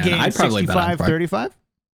betting man, I'd probably bet on Spark. 35?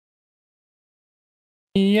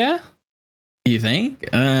 Yeah. You think?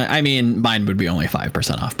 I mean, mine would be only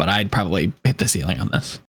 5% off, but I'd probably hit the ceiling on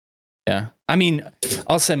this. Yeah. I mean,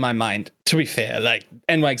 I'll say my mind. To be fair, like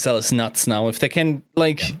NYXL is nuts now. If they can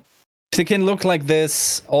if they can look like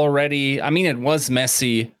this already, I mean, it was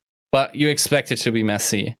messy, but you expect it to be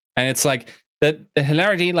messy. And it's like the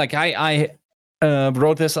hilarity, like I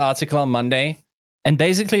wrote this article on Monday, and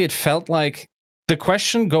basically it felt like the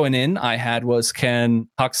question going in I had was, can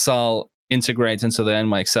Haksal integrate into the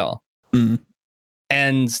NYXL?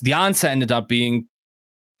 And the answer ended up being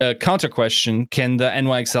a counter question: can the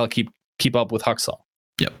NYXL keep up with Haksal?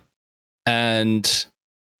 Yep. And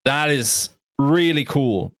that is really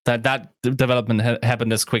cool that development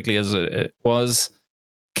happened as quickly as it was.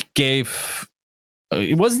 Gave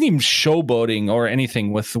it wasn't even showboating or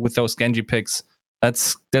anything with those Genji picks.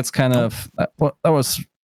 That's kind of that was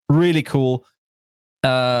really cool.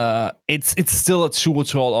 It's still a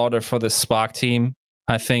tall order for the Spark team.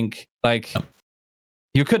 I think like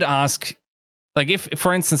you could ask, like if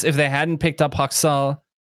for instance if they hadn't picked up Haksal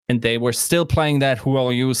and they were still playing that Who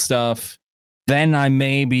Are You stuff, then I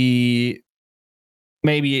maybe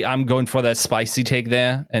I'm going for that spicy take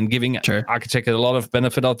there and giving Architect a lot of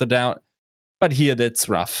benefit of the doubt. But here that's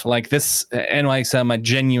rough. Like this NYXL might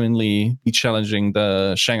genuinely be challenging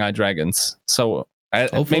the Shanghai Dragons. So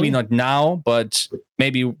maybe not now, but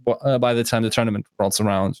maybe by the time the tournament rolls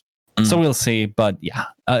around. So we'll see. But yeah,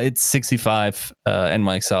 it's 65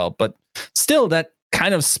 NYXL. But still, that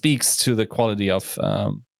kind of speaks to the quality of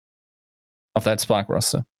that Spark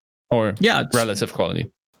roster, or relative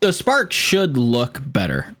quality. The Spark should look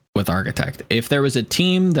better with Architect. If there was a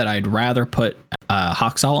team that I'd rather put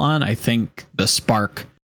Haksal on, I think the Spark,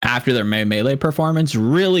 after their Melee performance,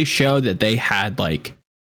 really showed that they had like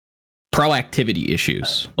proactivity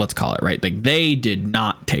issues, let's call it, right? Like they did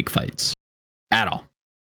not take fights at all.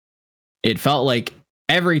 It felt like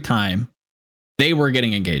every time they were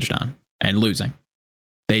getting engaged on and losing.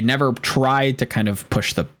 They never tried to kind of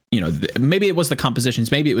push the, maybe it was the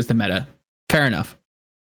compositions, maybe it was the meta. Fair enough.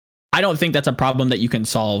 I don't think that's a problem that you can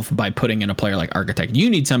solve by putting in a player like Architect. You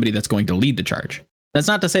need somebody that's going to lead the charge. That's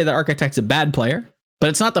not to say that Architect's a bad player, but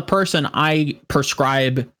it's not the person I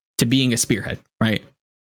prescribe to being a spearhead, right?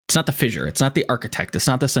 It's not the Fissure. It's not the Architect. It's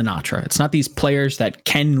not the Sinatraa. It's not these players that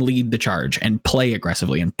can lead the charge and play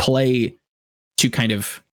aggressively and play to kind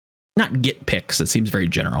of not get picks. It seems very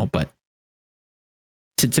general, but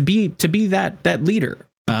to be that leader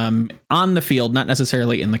on the field, not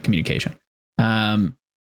necessarily in the communication.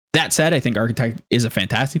 That said, I think Architect is a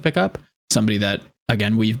fantastic pickup. Somebody that,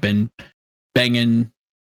 again, we've been banging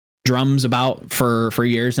drums about for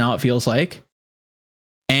years now, it feels like,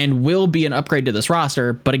 and will be an upgrade to this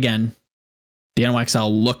roster. But again, the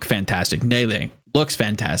NYXL look fantastic. Nele looks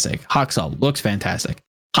fantastic. Haksal looks fantastic.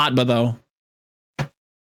 Hotba, though,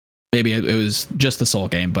 maybe it was just the Soul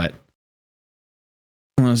game, but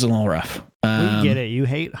it was a little rough. We get it. You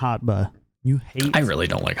hate Hotba. I really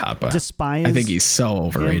don't like Hotba. Despise. I think he's so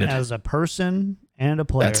overrated as a person and a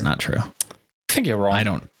player. That's not true. I think you're wrong. I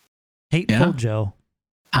don't hate Joe.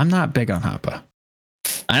 I'm not big on Hotba.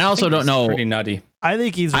 I also don't know. Pretty nutty. I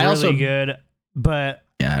think he's really good, but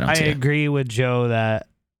I agree with Joe that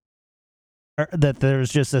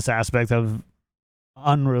there's just this aspect of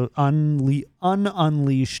unleashed.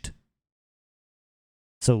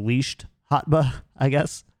 So leashed Hotba, I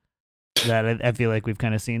guess, that I feel like we've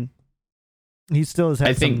kind of seen. He still has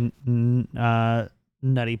had some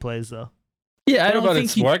nutty plays, though. Yeah, I don't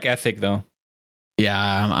think his work ethic, though. Yeah,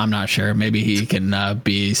 I'm not sure. Maybe he can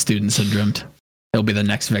be student syndromed. He'll be the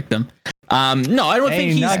next victim. No, I don't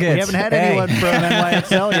think he's... We haven't had anyone from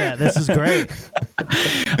NYXL yet. This is great.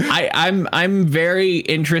 I'm very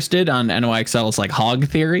interested on NYXL's like hog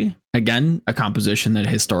theory. Again, a composition that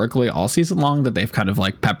historically all season long that they've kind of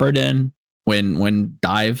like peppered in when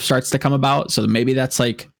dive starts to come about. So maybe that's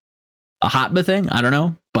like a Hotba thing. I don't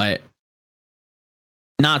know, but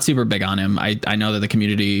not super big on him. I know that the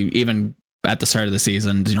community, even at the start of the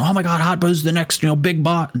season, oh my God, Hotba's the next, big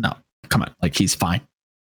bot. No, come on. Like he's fine.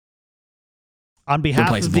 On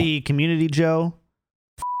behalf of the community, Joe,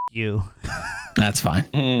 you. That's fine.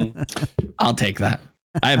 I'll take that.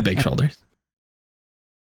 I have big shoulders.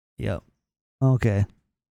 Yep. Okay.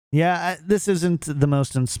 Yeah, this isn't the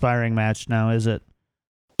most inspiring match now, is it?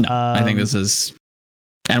 No, I think this is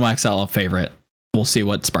NYXL favorite. We'll see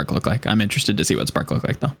what Spark look like. I'm interested to see what Spark look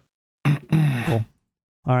like, though. Cool.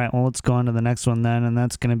 All right, well, let's go on to the next one then, and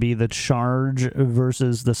that's going to be the Charge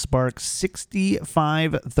versus the Spark.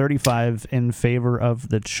 65-35 in favor of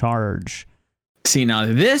the Charge. See, now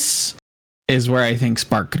this is where I think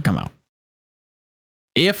Spark could come out.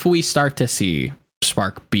 If we start to see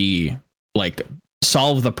Spark be like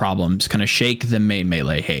solve the problems, kind of shake the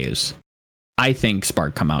Melee haze, I think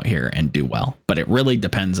Spark come out here and do well. But it really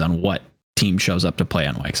depends on what team shows up to play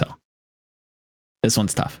on NYXL. This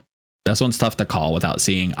one's tough. This one's tough to call without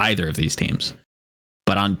seeing either of these teams.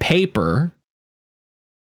 But on paper,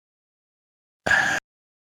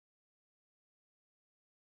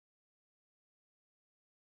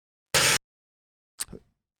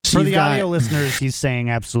 for the audio listeners, he's saying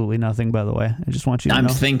absolutely nothing, by the way. I just want you to know.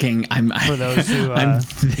 I'm thinking, for those who are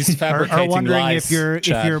wondering if your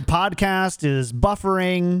podcast is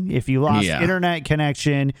buffering, if you lost internet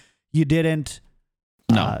connection, you didn't.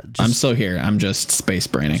 No, I'm still here. I'm just space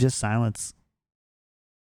braining. Just silence.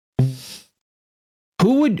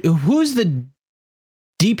 Who's the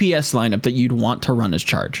DPS lineup that you'd want to run as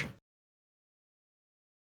Charge?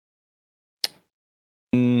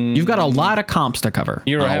 You've got a lot of comps to cover.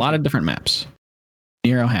 A lot of different maps.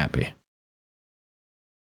 Nero happy.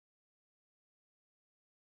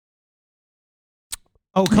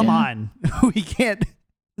 Oh, come on. We can't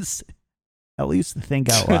at least think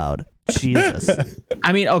out loud. Jesus.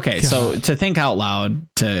 I mean, okay, God. So to think out loud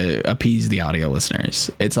to appease the audio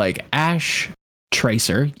listeners, it's like Ash,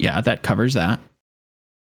 Tracer. Yeah, that covers that.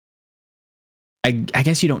 I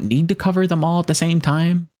guess you don't need to cover them all at the same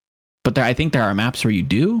time, but I think there are maps where you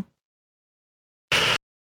do.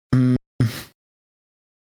 I'm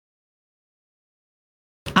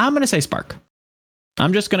gonna say Spark.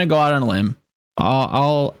 I'm just gonna go out on a limb.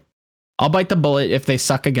 I'll bite the bullet if they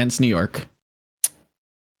suck against New York.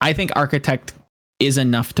 I think Architect is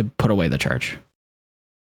enough to put away the Charge.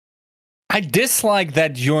 I dislike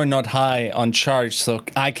that you're not high on Charge, so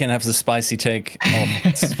I can have the spicy take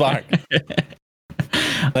of Spark.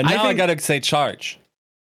 But now I gotta say Charge.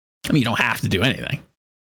 I mean, you don't have to do anything.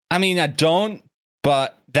 I mean, I don't,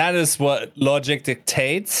 but that is what logic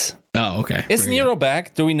dictates. Oh, okay. Is Nero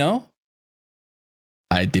back? Do we know?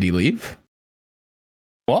 Did he leave?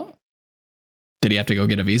 What? Did he have to go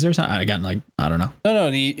get a visa or something? Again, like, I don't know.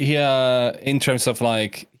 No. He in terms of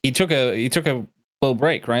like he took a little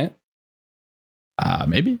break, right?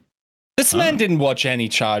 Maybe. This man didn't watch any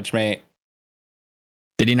Charge, mate.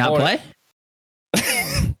 Did he not play?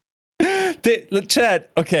 Chad,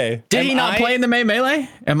 okay. Did he not play in the May Melee?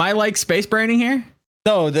 Am I like space braining here?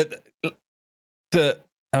 No,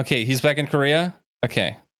 okay, he's back in Korea.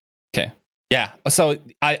 Okay. Yeah. So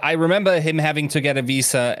I remember him having to get a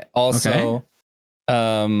visa also.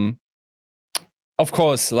 Okay. Of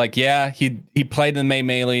course, like, yeah, he played in May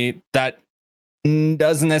Melee. That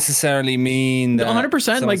doesn't necessarily mean that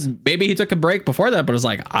 100%. Like, maybe he took a break before that, but it was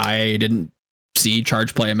like, I didn't see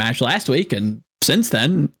Charge play a match last week, and since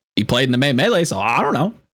then he played in the May Melee, so I don't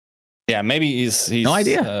know. Yeah, maybe he's no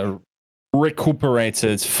idea.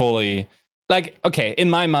 Recuperated fully. Like, okay, in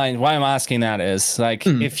my mind, why I'm asking that is like,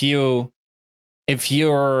 if the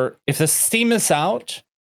Steam is out,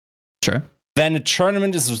 sure, then a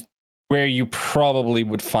tournament is where you probably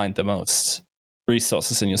would find the most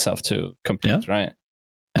resources in yourself to compete, right?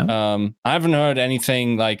 Yeah. I haven't heard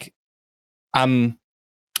anything like I've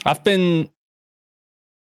been.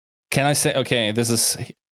 Can I say, okay, this is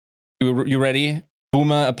you ready?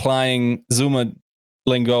 Boomer applying Zoomer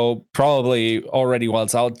lingo probably already while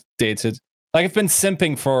it's outdated. Like, I've been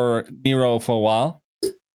simping for Nero for a while,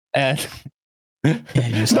 and yeah,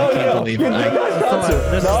 you just can't believe it.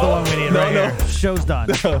 This is the one we need right here. Show's done.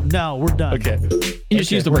 No, we're done. Okay, you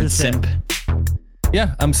just use the word simp.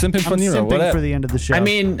 Yeah, I'm simping for Nero. Simping for the end of the show. I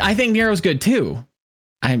mean, I think Nero's good too.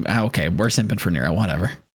 I'm okay. We're simping for Nero.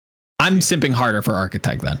 Whatever. I'm simping harder for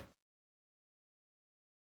Architect then.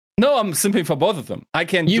 No, I'm simping for both of them. I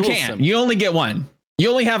can't. You can't. Simp. You only get one. You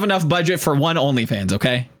only have enough budget for one OnlyFans.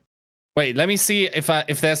 Okay. Wait, let me see if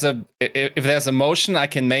there's a motion I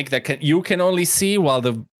can make that you can only see while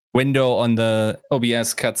the window on the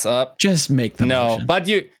OBS cuts up. Just make the motion. But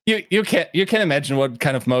you can imagine what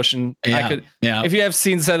kind of motion I could. Yeah. If you have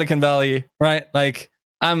seen Silicon Valley, right? Like,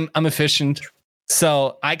 I'm efficient,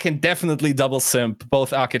 so I can definitely double simp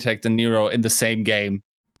both Architect and Nero in the same game.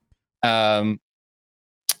 I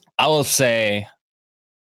will say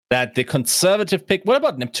that the conservative pick. What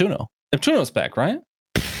about Neptuno? Neptuno's back, right?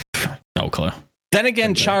 No clue. Then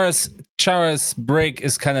again, Chara's break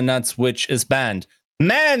is kind of nuts, which is banned.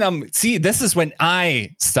 Man, this is when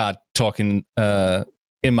I start talking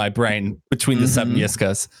in my brain between the 7 years,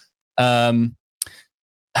 guys. Yeah,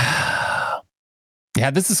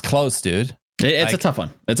 this is close, dude. It's a tough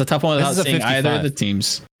one. It's a tough one without seeing either of the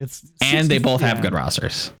teams. And they both have good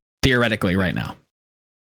rosters, theoretically, right now.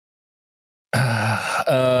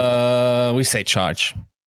 We say Charge.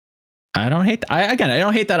 I don't hate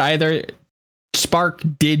that either. Spark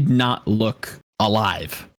did not look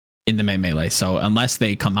alive in the May Melee, so unless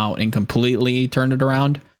they come out and completely turn it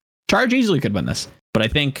around, Charge easily could win this. But I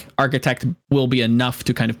think Architect will be enough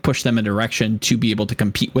to kind of push them in a direction to be able to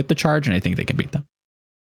compete with the Charge, and I think they can beat them.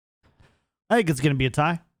 I think it's going to be a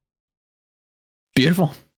tie.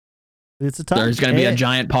 Beautiful. It's a tie. There's going to be a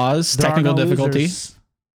giant pause, technical difficulty.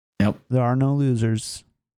 Yep. There are no losers.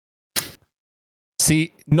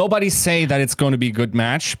 See, nobody say that it's going to be a good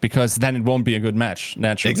match, because then it won't be a good match,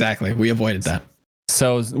 naturally. Exactly. We avoided that.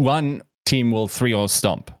 So one team will 3-0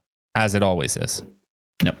 stomp, as it always is.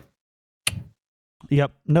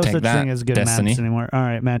 Yep. No such thing as good matches anymore. All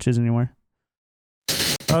right, matches anymore.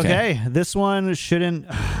 Okay, this one shouldn't.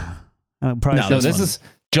 No, this is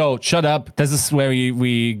Joe, shut up. This is where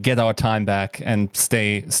we get our time back and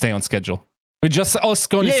stay on schedule. We're just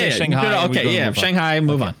going to say Shanghai. No, okay, yeah, Shanghai,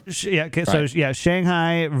 move on. Okay, so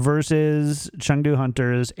Shanghai versus Chengdu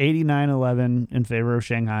Hunters, 89-11 in favor of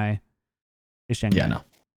Shanghai. Is Shanghai? Yeah, no.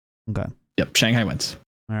 Okay. Yep, Shanghai wins.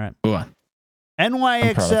 All right. Move on.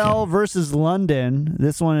 NYXL versus London.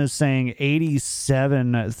 This one is saying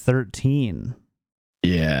 87-13.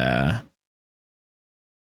 Yeah.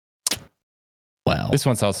 Well, this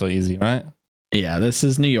one's also easy, right? Yeah, this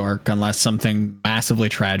is New York, unless something massively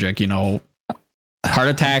tragic, heart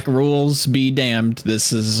attack rules be damned.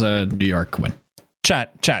 This is a New York win.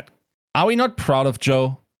 Chat. Are we not proud of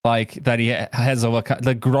Joe? Like that he has overcome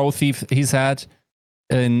the growth he's had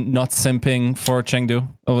in not simping for Chengdu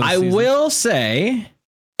over the season? Will say,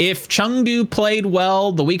 if Chengdu played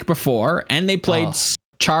well the week before and they played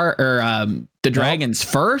the Dragons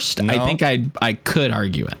first, I think I could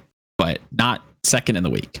argue it, but not second in the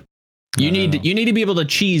week. You need to be able to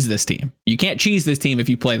cheese this team. You can't cheese this team if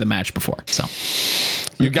you play the match before. So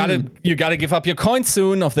you gotta give up your coin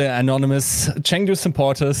soon of the anonymous Chengdu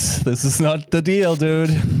supporters. This is not the deal, dude.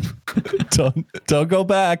 don't go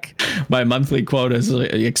back. My monthly quota is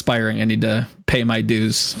expiring. I need to pay my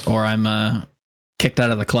dues, or I'm kicked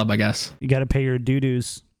out of the club, I guess. You got to pay your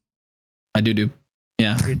doo-doos. I do.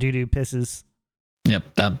 Yeah. Your doo-doo pisses. Yep.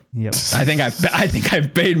 Yep. I think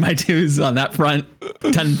I've paid my dues on that front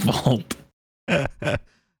tenfold.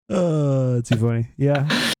 Oh, too funny. Yeah.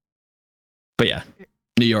 But yeah,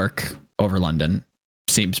 New York over London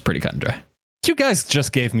seems pretty cut and dry. You guys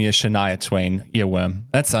just gave me a Shania Twain earworm.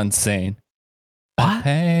 That's insane. What? I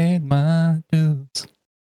paid my dues.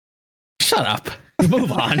 Shut up.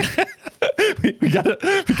 Move on. we gotta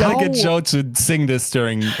get Joe to sing this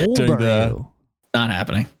during the. Not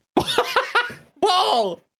happening.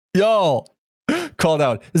 Whoa! Yo! Called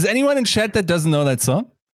out. Is anyone in chat that doesn't know that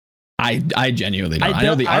song? I genuinely don't. I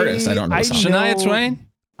know the artist. I don't know the song. Shania Twain?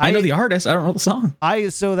 I know the artist. I don't know the song. I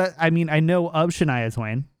know of Shania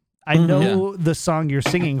Twain. I know the song you're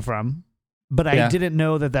singing from, but I didn't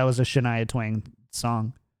know that was a Shania Twain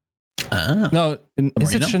song. No,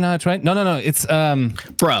 is it Shania Twain? No. It's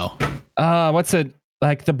bro. What's it?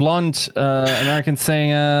 Like the blonde American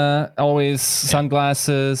singer, always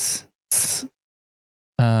sunglasses.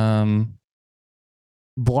 Blonde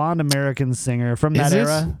American singer from that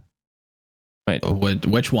era. Wait,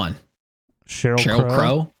 which one? Sheryl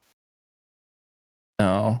Crow?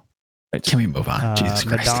 No. Wait, can we move on? Jesus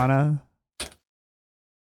Christ. Madonna.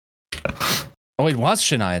 Oh, it was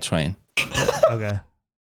Shania Twain. Okay.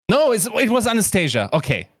 No, it was Anastasia.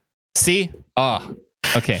 Okay. See?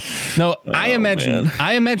 Okay. No, I imagine.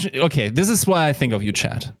 Okay, this is why I think of you,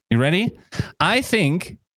 chat. You ready? I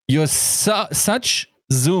think you're such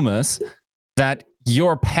Zoomers that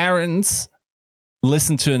your parents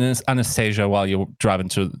listen to Anastasia while you're driving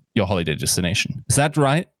to your holiday destination. Is that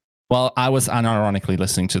right? Well, I was unironically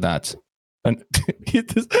listening to that. And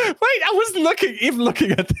wait, I wasn't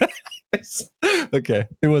looking at that. Okay,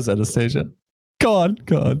 it was Anastasia. Go on.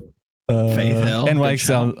 Faith Hill.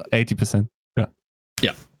 NYXL 80%.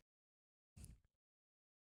 Yeah.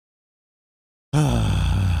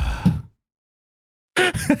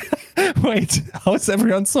 Wait, how is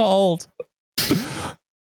everyone so old?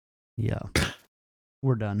 Yeah.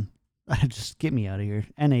 We're done. Just get me out of here.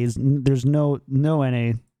 NA's there's no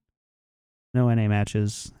NA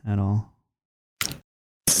matches at all.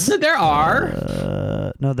 So there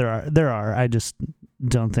are. No, there are. I just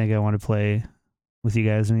don't think I want to play with you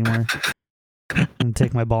guys anymore. And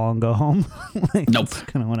take my ball and go home. Nope. That's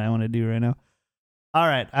kind of what I want to do right now. All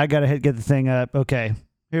right, I gotta get the thing up. Okay,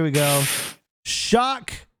 here we go.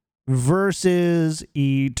 Shock versus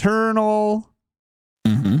Eternal.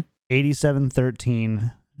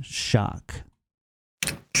 87-13. Shock.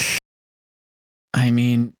 I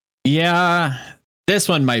mean, yeah, this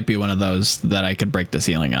one might be one of those that I could break the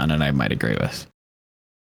ceiling on, and I might agree with.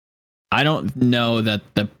 I don't know that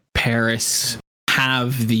the Paris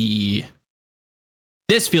have the.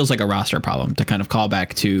 This feels like a roster problem, to kind of call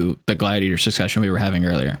back to the Gladiators discussion we were having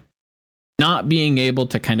earlier. Not being able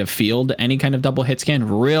to kind of field any kind of double hit scan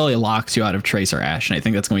really locks you out of Tracer Ashe, and I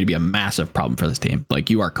think that's going to be a massive problem for this team. Like,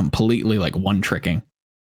 you are completely like one tricking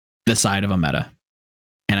the side of a meta,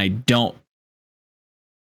 and I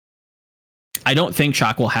don't think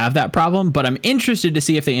Shock will have that problem, but I'm interested to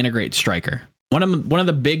see if they integrate Striker. One of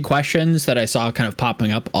the big questions that I saw kind of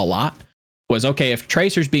popping up a lot was, okay, if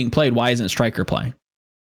Tracer's being played, why isn't Striker playing?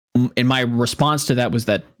 And my response to that was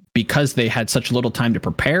that because they had such little time to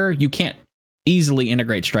prepare, you can't easily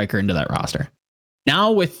integrate Striker into that roster.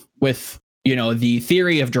 Now with the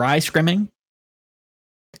theory of dry scrimming,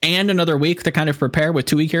 and another week to kind of prepare with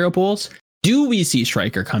 2-week hero pools, do we see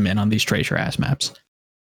Striker come in on these Tracer ass maps?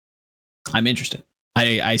 I'm interested.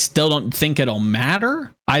 I still don't think it'll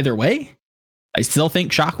matter either way. I still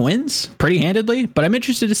think Shock wins pretty handedly, but I'm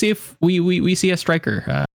interested to see if we see a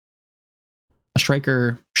Striker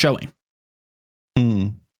showing.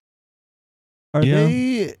 Are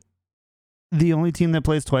they the only team that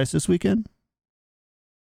plays twice this weekend?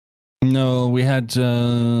 No, we had.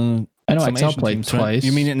 I know XL played twice. Right?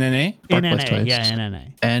 You mean in NA? In NA, yeah, in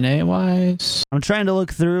NA. NA wise, I'm trying to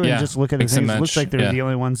look through and just look at the things. It looks like they're the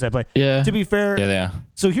only ones that play. Yeah. To be fair, yeah.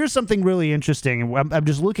 So here's something really interesting. I'm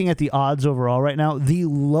just looking at the odds overall right now. The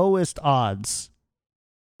lowest odds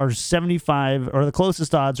are 75, or the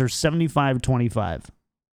closest odds are 75-25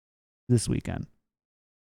 this weekend.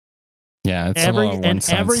 Yeah, it's a lot of and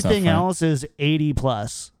everything stuff, right? else is 80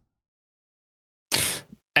 plus.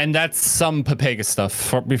 And that's some Pepega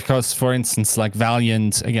stuff, because, for instance, like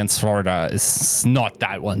Valiant against Florida is not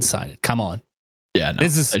that one-sided. Come on. Yeah, no,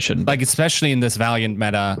 this is, I shouldn't. Like, especially in this Valiant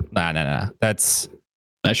meta. Nah. That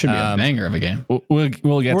should be a banger of a game. We'll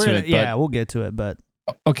get to it. Yeah, we'll get to it. But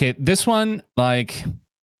okay, this one, like,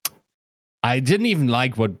 I didn't even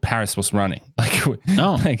like what Paris was running. Like,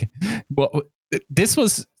 no, like, well, this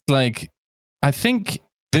was like, I think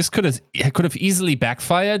this could have easily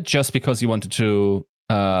backfired just because you wanted to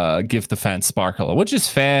give the fans sparkle, which is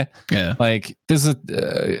fair. Yeah, like there's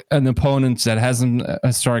an opponent that hasn't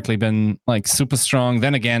historically been like super strong.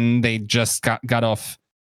 Then again, they just got off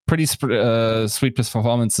pretty sweet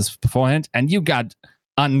performances beforehand, and you got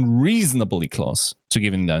unreasonably close to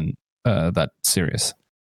giving them that series.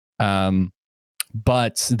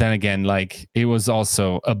 But then again, like it was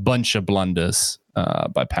also a bunch of blunders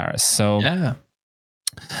by Paris. So yeah.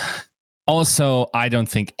 Also, I don't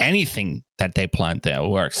think anything that they planned there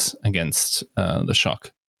works against the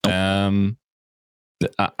Shock. I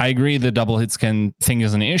agree the double hit scan thing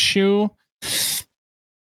is an issue.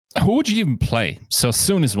 Who would you even play? So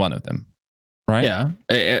Soon is one of them, right?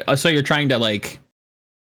 Yeah. So you're trying to like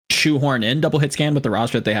shoehorn in double hit scan with the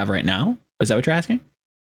roster that they have right now? Is that what you're asking?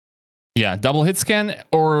 Yeah, double hit scan,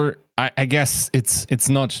 or I guess it's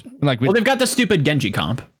not like... Well, they've got the stupid Genji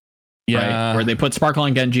comp. Yeah, right? Where they put Sparkle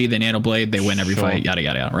on Genji, they Nano Blade, they win every fight, yada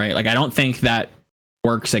yada yada, right? Like I don't think that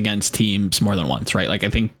works against teams more than once, right? Like I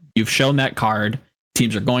think you've shown that card.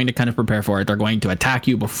 Teams are going to kind of prepare for it. They're going to attack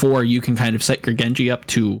you before you can kind of set your Genji up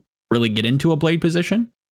to really get into a blade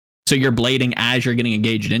position. So you're blading as you're getting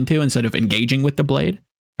engaged into instead of engaging with the blade.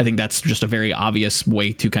 I think that's just a very obvious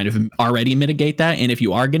way to kind of already mitigate that. And if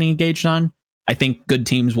you are getting engaged on, I think good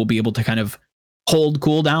teams will be able to kind of hold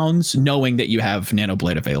cooldowns knowing that you have Nano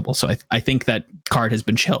Blade available. So I think that card has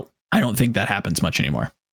been chilled. I don't think that happens much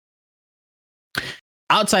anymore.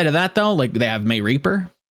 Outside of that, though, like they have May Reaper,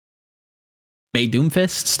 May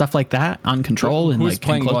Doomfist, stuff like that on control. Who's and like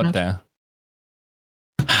playing what there?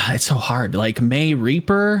 It's so hard. Like May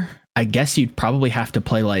Reaper, I guess you'd probably have to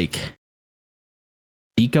play like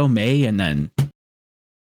Eco May and then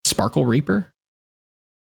Sparkle Reaper.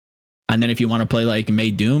 And then if you want to play like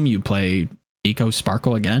May Doom, you play Eco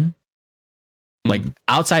Sparkle again. Like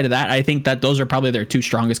outside of that, I think that those are probably their two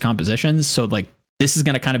strongest compositions. So like this is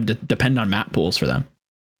going to kind of depend on map pools for them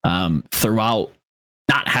throughout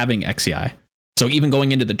not having XCI. So even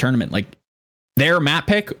going into the tournament, like their map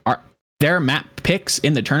picks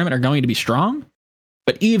in the tournament are going to be strong.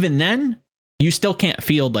 But even then, you still can't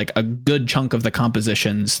field like a good chunk of the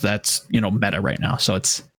compositions that's, you know, meta right now. So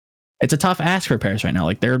it's a tough ask for Paris right now.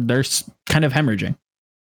 Like they're kind of hemorrhaging.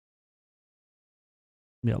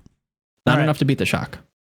 Yep. Not enough to beat the Shock.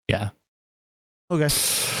 Yeah. Okay.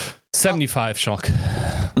 75 Shock.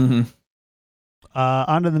 Mm-hmm.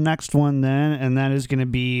 On to the next one then, and that is going to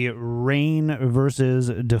be Rain versus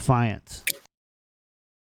Defiant.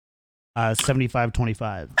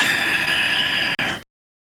 75-25.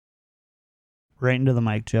 Right into the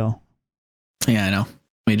mic, Joe. Yeah, I know.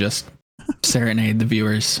 Let me just serenade the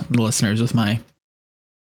viewers, the listeners with my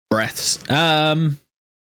breaths.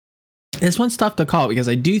 This one's tough to call because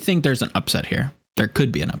I do think there's an upset here. There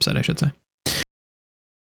could be an upset, I should say.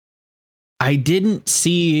 I didn't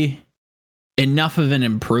see enough of an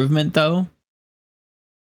improvement, though,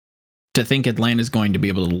 to think Atlanta's going to be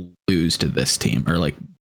able to lose to this team or like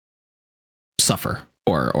suffer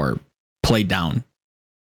or play down.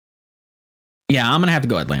 Yeah, I'm going to have to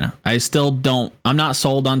go Atlanta. I'm not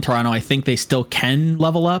sold on Toronto. I think they still can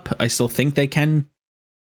level up. I still think they can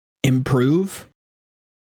improve.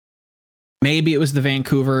 Maybe it was the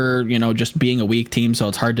Vancouver, you know, just being a weak team, so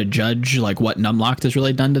it's hard to judge like what Numlocked has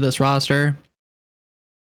really done to this roster.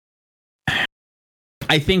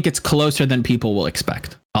 I think it's closer than people will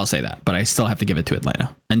expect. I'll say that, but I still have to give it to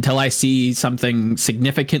Atlanta until I see something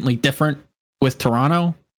significantly different with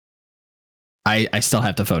Toronto. I still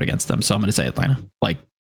have to vote against them, so I'm going to say Atlanta, like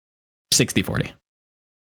 60-40.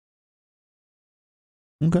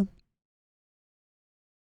 Okay.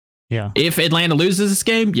 Yeah. If Atlanta loses this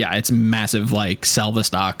game, yeah, it's massive. Like, sell the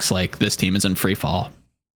stocks. Like, this team is in free fall.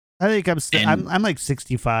 I think I'm like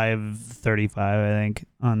 65-35. I think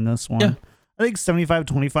on this one. Yeah. I think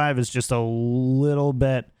 75-25 is just a little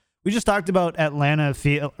bit. We just talked about Atlanta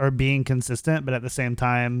being consistent, but at the same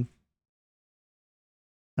time,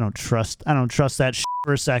 I don't trust that shit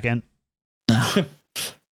for a second.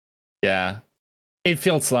 Yeah, it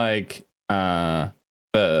feels like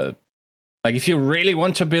like if you really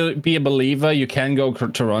want to be a believer, you can go to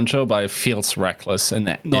Toronto, but it feels reckless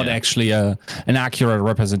and not actually an accurate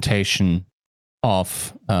representation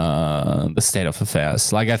of the state of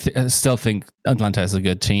affairs. Like I still think Atlanta is a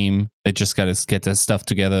good team. They just got to get their stuff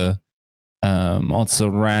together. Also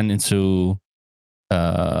ran into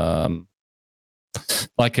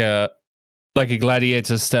like a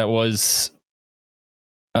Gladiators that was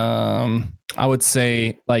I would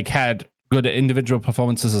say like had good individual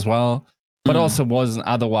performances as well, but also wasn't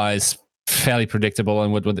otherwise fairly predictable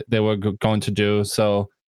in what they were going to do. So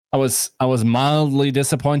I was mildly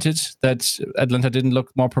disappointed that Atlanta didn't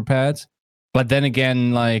look more prepared. But then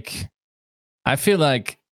again, like I feel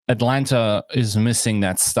like Atlanta is missing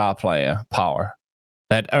that star player power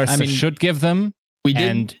that Ursa should give them. We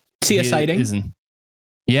did see a sighting.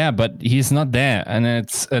 Yeah, but he's not there, and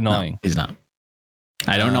it's annoying. No, he's not.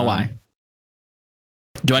 I don't know why.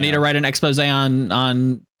 Do I need to write an expose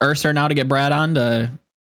on Ursa now to get Brad on to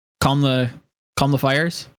calm the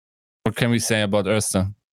fires? What can we say about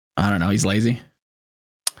Ursa? I don't know. He's lazy.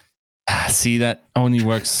 See, that only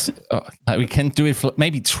works. We can do it for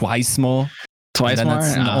maybe twice more. Twice more?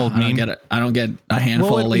 That's an old meme. I don't get a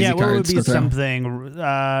handful of lazy cards. What would be something?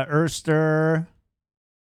 Urster.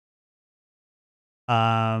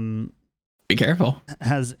 Be careful.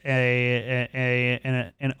 Has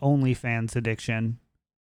an OnlyFans addiction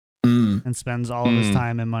and spends all of his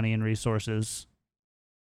time and money and resources.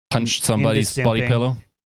 Punched somebody's body pillow.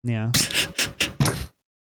 Yeah.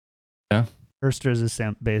 Yeah. Urster is a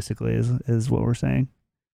simp, basically, is what we're saying.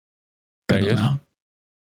 Very good.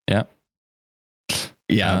 Yeah.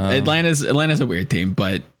 Yeah. Atlanta's a weird team,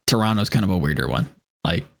 but Toronto's kind of a weirder one.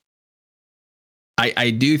 Like,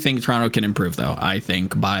 I do think Toronto can improve, though. I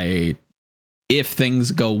think if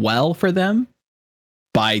things go well for them,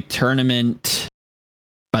 by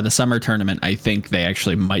the summer tournament, I think they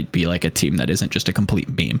actually might be like a team that isn't just a complete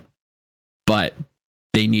meme. But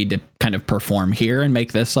they need to kind of perform here and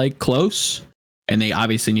make this like close. And they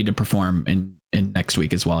obviously need to perform in next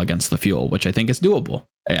week as well against the Fuel, which I think is doable.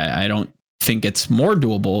 I don't think it's more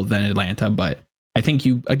doable than Atlanta, but I think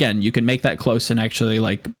you can make that close and actually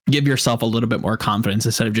like give yourself a little bit more confidence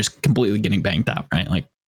instead of just completely getting banged out, right? Like,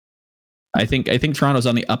 I think Toronto's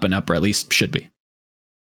on the up and up, or at least should be.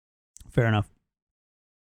 Fair enough.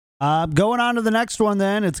 Going on to the next one,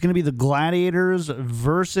 then it's going to be the Gladiators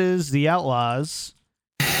versus the Outlaws,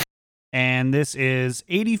 and this is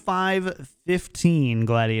 85-15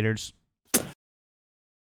 Gladiators.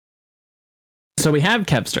 So we have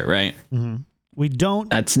Kepster, right? Mm-hmm. We don't.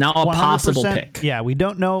 That's now a possible pick. Yeah, we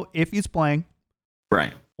don't know if he's playing,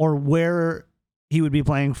 right, or where he would be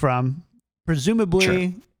playing from.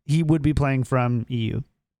 Presumably, he would be playing from EU.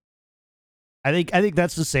 I think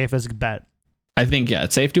that's the safest bet. I think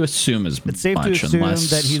it's safe to assume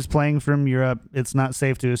that he's playing from Europe. It's not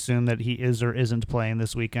safe to assume that he is or isn't playing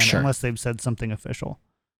this weekend, unless they've said something official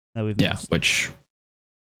that we've missed. Which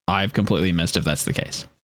I've completely missed if that's the case.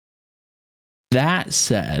 That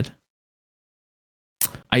said,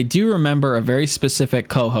 I do remember a very specific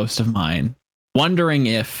co-host of mine wondering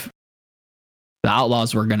if the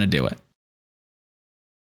Outlaws were going to do it.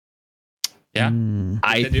 Yeah. Did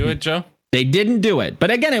they do it, Joe? They didn't do it. But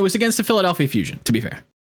again, it was against the Philadelphia Fusion, to be fair.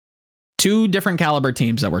 Two different caliber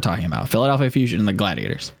teams that we're talking about. Philadelphia Fusion and the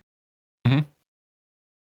Gladiators. Mm-hmm.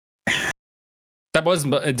 That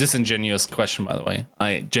wasn't a disingenuous question, by the way.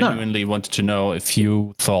 I genuinely wanted to know if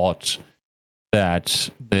you thought that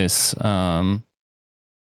this that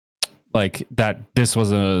this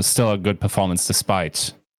was still a good performance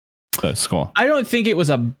despite the score. I don't think it was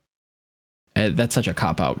that's such a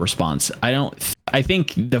cop-out response. I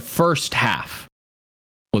think the first half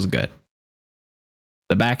was good.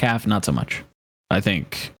 The back half, not so much. I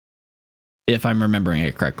think, if I'm remembering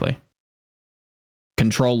it correctly,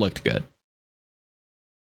 control looked good.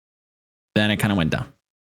 Then it kind of went down.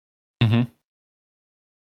 Mm-hmm.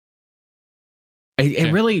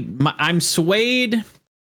 It really, I'm swayed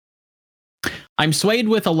I'm swayed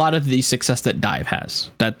with a lot of the success that Dive has.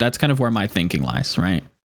 That's kind of where my thinking lies, right?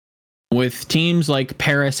 With teams like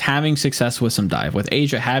Paris having success with some Dive, with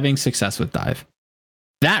Asia having success with Dive,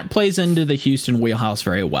 that plays into the Houston wheelhouse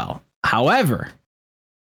very well. However,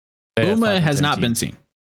 Uma has not been seen.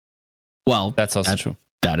 Well, that's also true.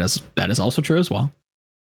 That is also true as well.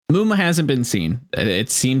 Muma hasn't been seen. It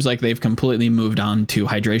seems like they've completely moved on to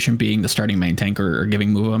Hydration being the starting main tanker or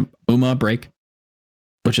giving Muma a break,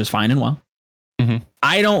 which is fine and well. Mm-hmm.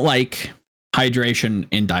 I don't like Hydration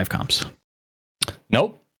in dive comps.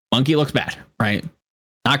 Nope. Monkey looks bad, right?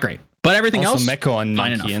 Not great. But everything also, else, Meko and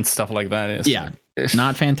Monkey and stuff like that is. Yeah,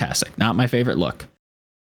 not fantastic. Not my favorite look.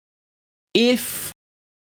 If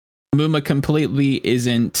Muma completely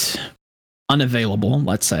isn't unavailable,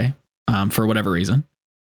 let's say, for whatever reason,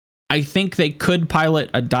 I think they could pilot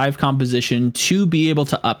a dive composition to be able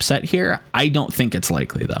to upset here. I don't think it's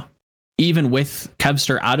likely, though. Even with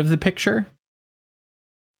Kevster out of the picture,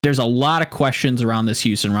 there's a lot of questions around this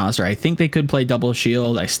Houston roster. I think they could play double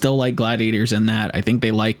shield. I still like Gladiators in that. I think they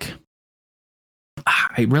like...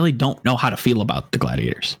 I really don't know how to feel about the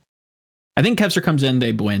Gladiators. I think Kevster comes in,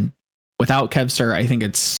 they win. Without Kevster, I think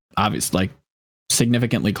it's obvious, like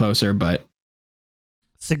significantly closer, but...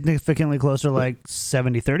 Significantly closer, like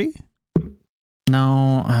 70-30?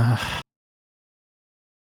 No.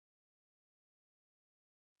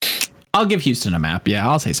 I'll give Houston a map. Yeah,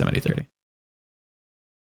 I'll say 70-30.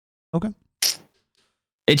 Okay.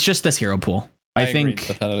 It's just this hero pool. I think.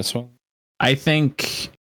 I think.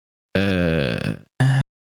 I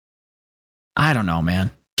don't know,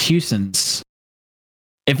 man. Houston's.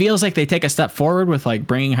 It feels like they take a step forward with like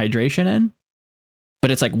bringing Hydration in, but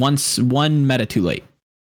it's like one meta too late.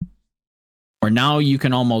 Or now you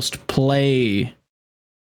can almost play.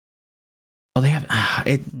 Well, they have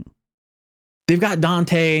it. They've got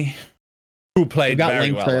Dante, who played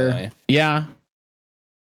very well. Yeah.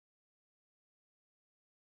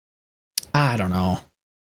 I don't know.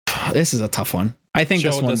 This is a tough one. I think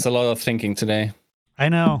this one's a lot of thinking today. I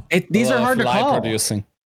know. These are hard to call. Producing.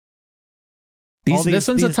 This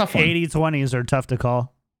one's a tough one. 80-20s are tough to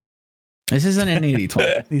call. This isn't an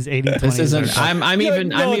 80-20. These 80-20s. This isn't. I'm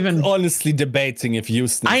even honestly debating if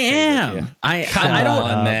Houston. I am. I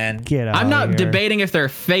don't. Man. Get out I'm not here. debating if they're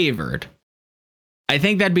favored. I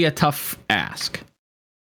think that'd be a tough ask.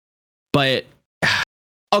 But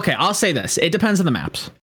okay, I'll say this. It depends on the maps.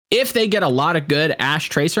 If they get a lot of good Ash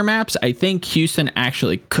Tracer maps, I think Houston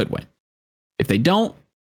actually could win. If they don't,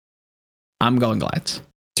 I'm going Glads.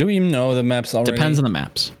 Do we even know the maps already? Depends on the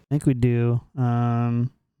maps. I think we do.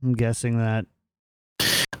 I'm guessing that.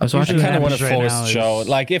 I kind of want to force Joe.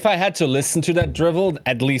 Like, if I had to listen to that drivel,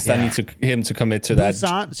 at least I need him to commit to that.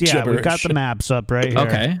 Busan? Yeah, we've got the maps up right here.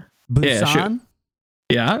 Okay. Busan?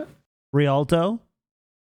 Yeah. Rialto?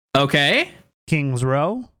 Okay. Kings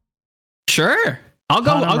Row? Sure. I'll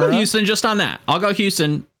go Houston just on that. I'll go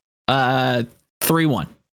Houston 3-1.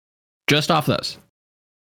 Just off those.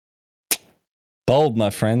 Bold, my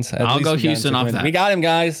friends. I'll go Houston off that. We got him,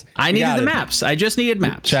 guys. I needed the maps. I just needed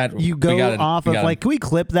maps. Chat, you go off of like, can we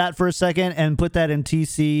clip that for a second and put that in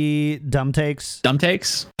TC dumb takes? Dumb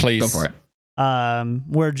takes? Please. Go for it.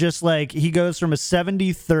 Where just like he goes from a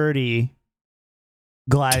 70-30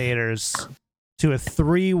 Gladiators to a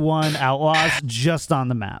 3-1 Outlaws just on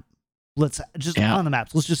the map. Let's just on the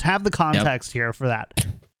maps. Let's just have the context here for that.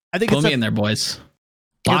 I think put me in there, boys.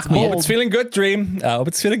 Lock me in. It's feeling good, Dream. I hope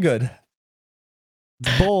it's feeling good.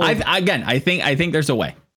 Bold. I think there's a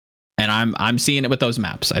way, and I'm seeing it with those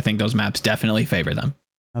maps. I think those maps definitely favor them.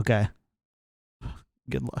 Okay.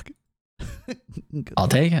 Good luck. I'll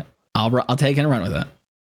take it. I'll take it and run with it.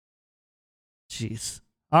 Jeez.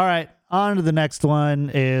 All right. On to the next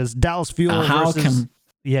one is Dallas Fuel versus.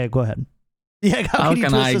 Yeah, go ahead. Yeah, how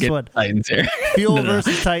can I get one? Titans here? Fuel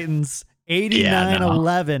versus Titans.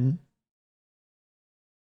 89-11.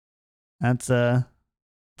 That's a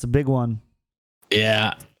big one.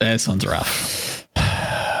 Yeah, this one's rough.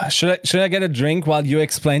 Should I get a drink while you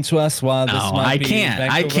explain to us why this might be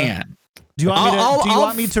Vancouver? I can't. Do you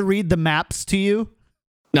want me to read the maps to you?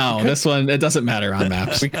 No, this one, it doesn't matter on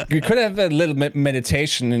maps. we could have a little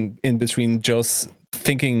meditation in between Joe's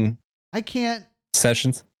thinking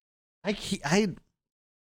sessions. I feel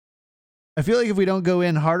like if we don't go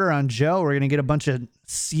in harder on Joe, we're going to get a bunch of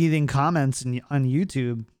seething comments on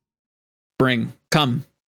YouTube. Come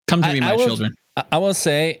to me, my children. I will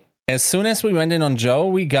say, as soon as we went in on Joe,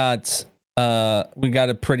 we got a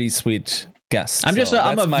pretty sweet guest. I'm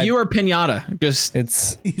a viewer pinata. Just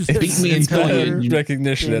beat me until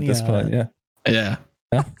recognition pinata. At this point. Yeah.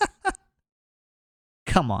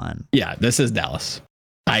 Come on. Yeah, this is Dallas.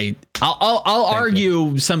 I'll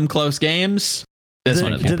argue some close games.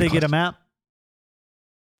 Did they get a map?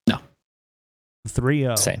 No.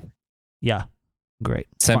 3-0. Same. Yeah. Great.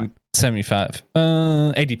 75.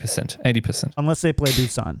 80%. Unless they play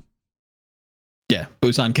Busan. Yeah.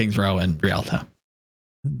 Busan, Kings Row, and Rialto.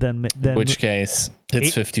 Then which case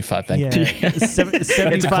it's 55. Yeah.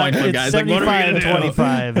 75, it's a coin flip, guys. 75 and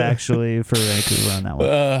 25 actually for Vancouver on that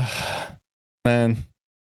one. Man.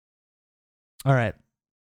 All right.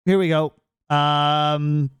 Here we go. I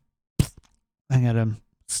gotta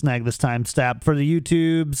snag this time stamp for the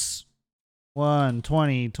YouTubes.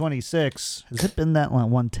 120, 26. Has it been that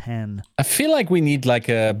long? 110. I feel like we need like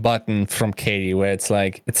a button from Katie where it's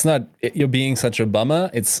like, it's not you're being such a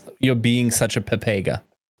bummer, it's you're being such a pepega.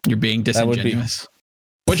 You're being disingenuous.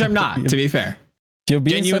 Which I'm not, to be fair. You're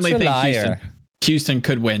being genuinely such a liar. Houston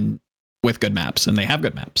could win with good maps, and they have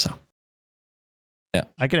good maps. So yeah,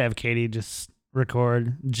 I could have Katie just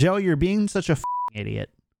record. Joe, you're being such a idiot.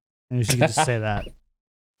 And she could just say that.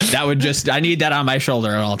 That would just, I need that on my shoulder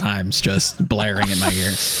at all times, just blaring in my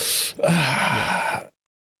ears. I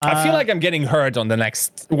feel like I'm getting hurt on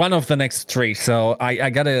one of the next three, so I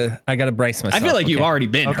gotta brace myself. I feel like you've already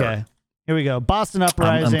been hurt. Here we go. Boston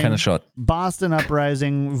Uprising. I'm kind of short. Boston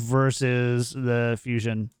Uprising versus the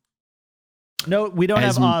Fusion. No, we don't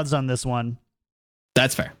have odds on this one.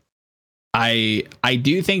 That's fair. I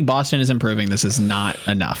do think Boston is improving. This is not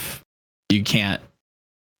enough. You can't.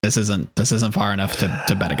 This isn't far enough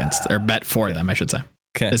to bet against or bet for them, I should say.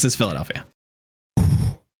 Okay. This is Philadelphia.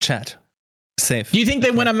 Chat. Safe. Do you think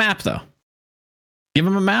they win a map though? Give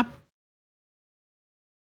them a map?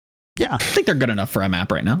 Yeah. I think they're good enough for a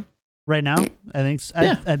map right now. Right now, I think.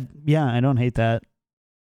 I don't hate that.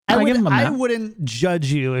 I wouldn't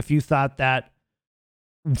judge you if you thought that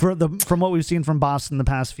from what we've seen from Boston the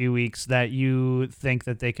past few weeks that you think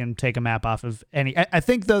that they can take a map off of any. I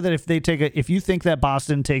think though that if you think that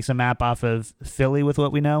Boston takes a map off of Philly with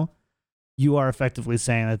what we know, you are effectively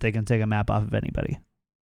saying that they can take a map off of anybody.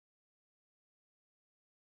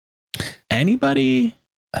 Anybody?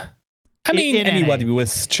 I mean, anybody with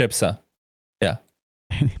Chipsa. Yeah.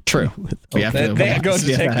 True. They're going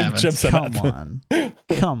to take the chips.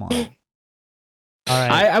 Come on. All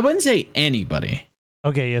right. I wouldn't say anybody.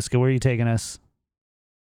 Okay, Yiska, where are you taking us?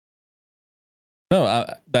 No,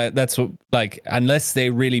 that's like unless they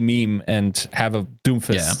really meme and have a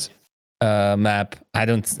Doomfist map. I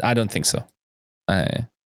don't think so.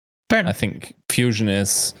 I think Fusion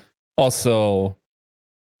is also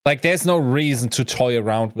like there's no reason to toy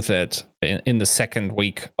around with it in the second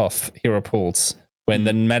week of Hero Pools. When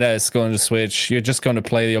the meta is going to switch, you're just going to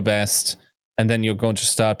play your best, and then you're going to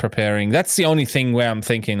start preparing. That's the only thing where I'm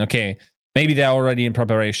thinking, okay, maybe they're already in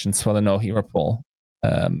preparations for the no hero pool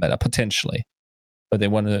meta potentially, but they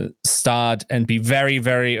want to start and be very,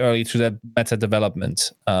 very early to that meta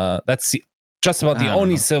development. That's just about the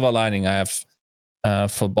only silver lining I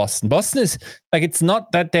have for Boston. Boston is like, it's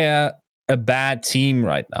not that they're a bad team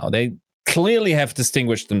right now. They clearly have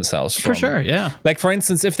distinguished themselves for sure. Yeah. Like for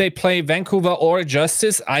instance, if they play Vancouver or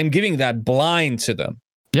Justice, I'm giving that blind to them.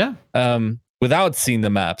 Yeah. Without seeing the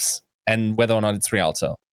maps and whether or not it's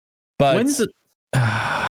Rialto. But when's it?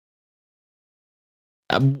 I'll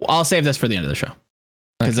save this for the end of the show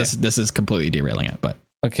because this is completely derailing it. But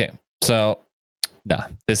okay, so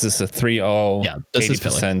this is a 3-0. Yeah, this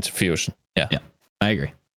 80% is Fusion. Yeah, I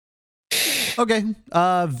agree. Okay,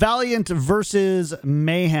 Valiant versus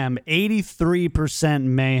Mayhem. 83%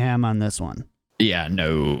 Mayhem on this one. Yeah,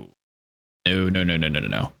 no.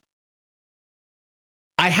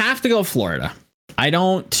 I have to go Florida.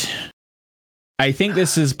 I think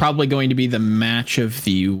this is probably going to be the match of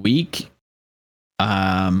the week, or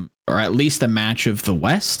at least the match of the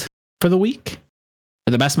West for the week,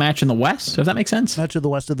 or the best match in the West, if that makes sense. Match of the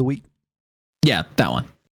West of the week. Yeah, that one.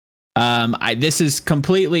 This is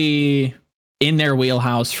completely in their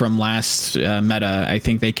wheelhouse from last meta. I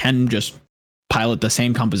think they can just pilot the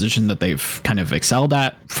same composition that they've kind of excelled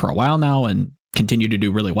at for a while now and continue to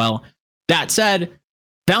do really well. That said,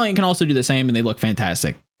 Valiant can also do the same, and they look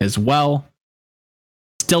fantastic as well.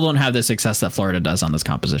 Still don't have the success that Florida does on this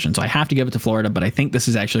composition, so I have to give it to Florida, but I think this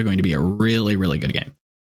is actually going to be a really, really good game.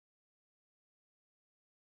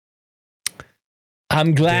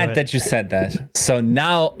 I'm glad that you said that. So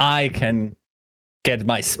now I can get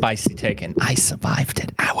my spicy take in. I survived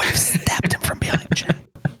it. I would have stabbed him from behind.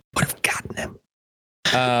 Would have gotten him.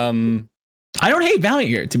 I don't hate Valiant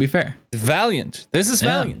here, to be fair. Valiant. This is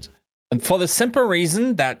Valiant. And for the simple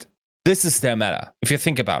reason that this is their meta, if you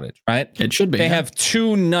think about it, right? It should be. They have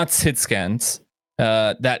two nuts hit scans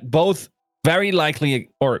that both very likely,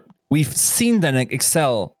 or we've seen them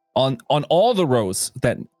excel on all the rows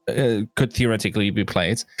that could theoretically be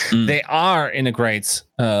played. They are in a great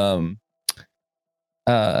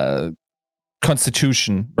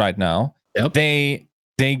constitution right now. Yep.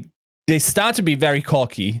 They start to be very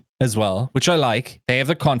cocky as well, which I like. They have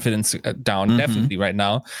the confidence down definitely right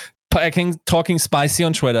now. Talking spicy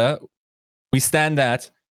on Twitter. We stand that.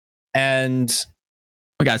 And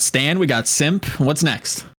we got Stan, we got Simp. What's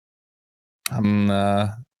next? I'm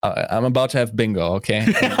about to have bingo, okay?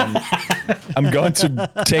 I'm going to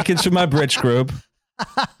take it to my bridge group.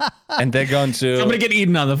 And they're going to... I'm going to get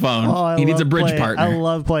Eden on the phone. He needs a bridge partner. I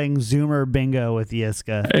love playing Zoomer bingo with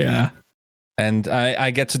Yiska. Yeah. And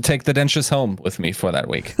I get to take the dentures home with me for that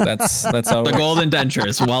week. That's how the golden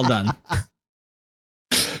dentures. Well done.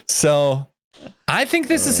 So I think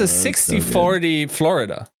this is a 60-40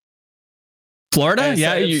 Florida. Florida?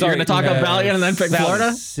 Yeah, you're going to talk about Valiant and then pick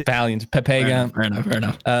Florida? Valiant, Pepega. Fair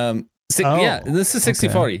enough. Yeah, this is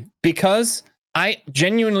 60-40 because I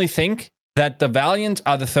genuinely think that the Valiant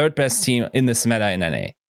are the third best team in this meta in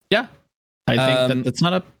NA. Yeah, I think that's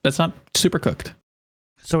not super cooked.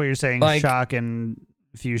 So what you're saying, Shock and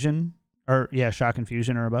Fusion, Shock and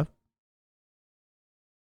Fusion are above?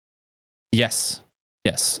 Yes,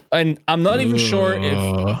 and I'm not even sure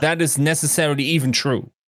if that is necessarily even true.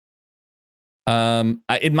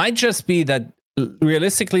 It might just be that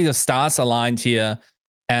realistically the stars aligned here.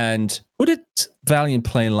 And who did Valiant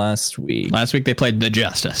play last week? Last week they played the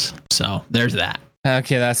Justice. So there's that.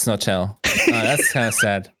 Okay, that's not tell. That's kind of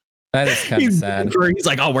sad. That is kind of sad. He's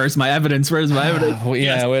like, oh, where's my evidence? Where's my evidence?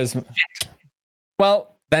 Where's?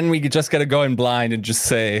 Well, then we just gotta go in blind and just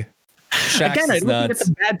say, Shax again, is nuts. It's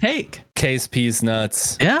a bad take. KSP is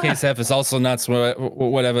nuts. Yeah. KSF is also nuts.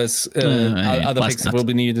 Whatever other picks nuts will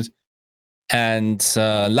be needed. And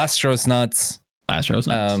Lastro's nuts. So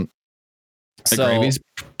Gravy's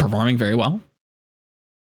performing very well.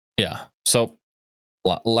 Yeah. So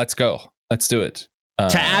let's go. Let's do it.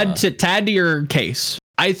 To add to your case,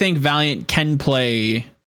 I think Valiant can play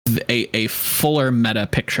a fuller meta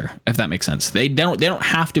picture, if that makes sense. They don't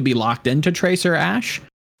have to be locked into Tracer Ashe,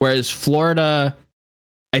 whereas Florida,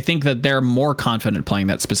 I think that they're more confident playing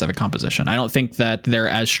that specific composition. I don't think that they're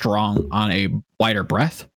as strong on a wider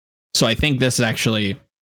breadth. So I think this is actually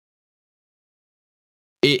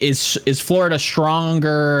is Florida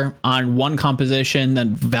stronger on one composition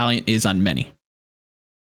than Valiant is on many.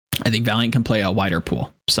 I think Valiant can play a wider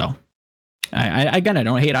pool. So I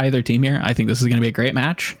don't hate either team here. I think this is going to be a great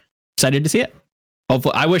match. Excited to see it.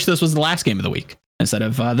 Hopefully, I wish this was the last game of the week instead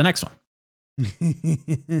of the next one.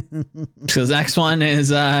 Because the next one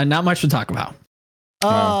is not much to talk about.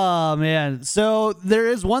 Oh, man. So there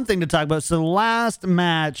is one thing to talk about. So the last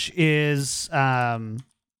match is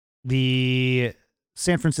the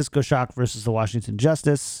San Francisco Shock versus the Washington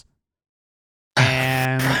Justice.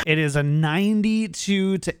 And it is a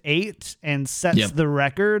 92-8 and sets the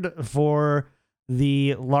record for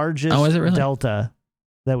the largest delta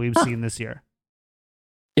that we've seen this year.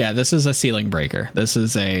 Yeah, this is a ceiling breaker. This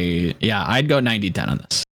is I'd go 90-10 on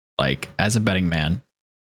this. Like, as a betting man.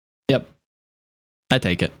 Yep. I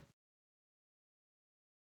take it.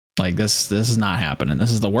 Like, this is not happening.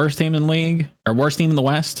 This is the worst team in the league, or worst team in the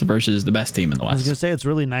West versus the best team in the West. I was gonna say, it's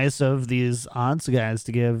really nice of these odds guys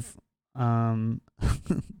to give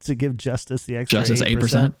Justice the extra Justice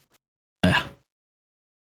 8%. Yeah.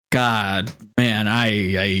 God, man,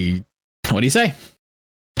 I what do you say?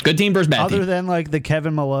 Good team versus bad team. Other than like the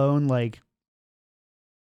Kevin Malone, like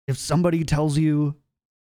if somebody tells you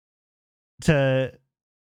they'll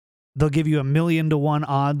give you 1,000,000 to 1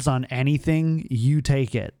 odds on anything, you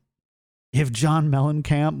take it. If John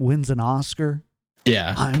Mellencamp wins an Oscar,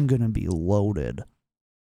 I'm gonna be loaded.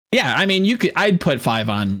 Yeah, I mean, I'd put 5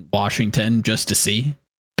 on Washington just to see,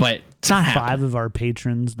 but it's not 5 happening. of our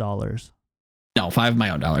patrons' dollars. No, 5 of my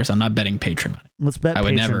own dollars. I'm not betting patron money. Let's bet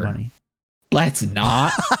patron money. Let's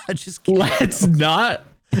not. Just kidding. Let's not.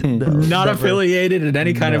 Not affiliated in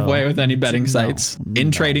any kind of way with any betting sites.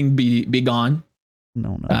 In trading, be gone.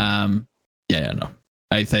 No. No.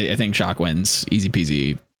 I think Shock wins. Easy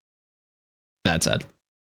peasy. That said,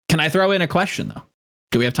 can I throw in a question though?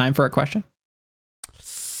 Do we have time for a question?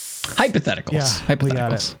 Hypotheticals. Yeah,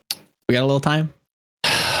 hypotheticals. We got a little time.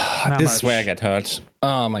 This is where I get hurt.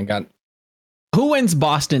 Oh my god. Who wins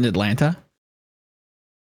Boston, Atlanta?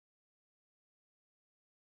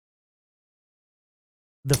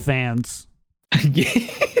 The fans.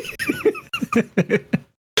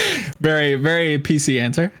 Very, very PC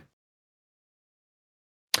answer.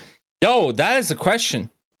 Yo, that is a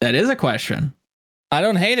question. That is a question. I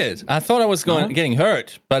don't hate it. I thought I was getting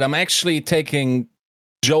hurt, but I'm actually taking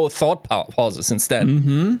Joe thought pauses instead.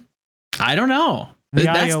 Mm-hmm. I don't know. The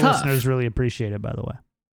audio listeners really appreciate it, by the way.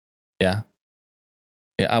 Yeah.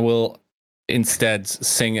 I will instead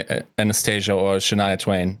sing Anastasia or Shania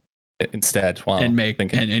Twain instead.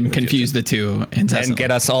 And confuse the two incessantly. And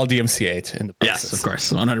get us all DMCA'd in the process. Yes, of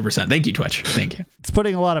course. 100%. Thank you, Twitch. Thank you. It's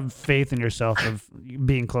putting a lot of faith in yourself of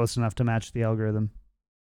being close enough to match the algorithm.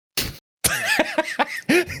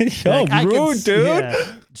 Yo, rude, dude.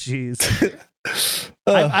 Yeah, jeez.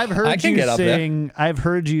 I've heard you sing. I've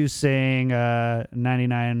heard you sing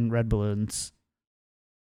 99 Red Balloons.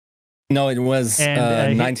 No, it was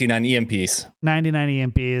 99 EMPs. 99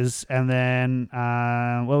 EMPs, and then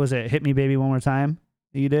what was it? Hit Me Baby One More Time.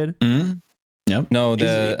 You did? Mm-hmm. Yep. No, I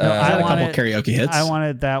had a couple karaoke hits. I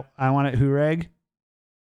wanted that. I wanted Hooreg.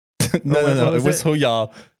 no. It was Who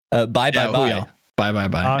Y'all. Bye bye bye. Bye bye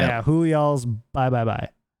bye. Oh yeah, Who Y'all's Bye Bye Bye.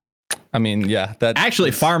 I mean, yeah. That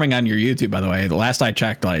actually farming on your YouTube, by the way. The last I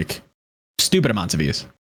checked, like stupid amounts of views.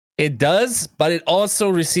 It does, but it also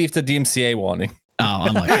received a DMCA warning. Oh,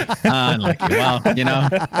 unlucky. Well,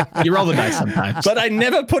 you roll the dice sometimes. But I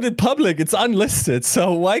never put it public. It's unlisted.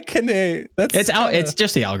 So why can they? It's out. It's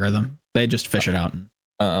just the algorithm. They just fish it out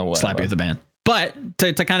and slap you with the ban. But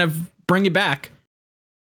to kind of bring you back,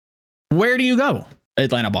 where do you go?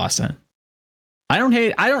 Atlanta, Boston. I don't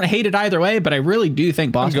hate it either way, but I really do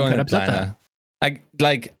think Boston could upset that.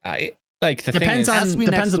 The depends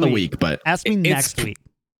on the week, but ask me next week.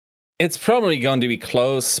 It's probably going to be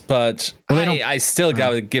close, but I still got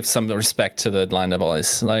to give some respect to the Atlanta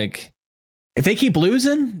boys. Like, if they keep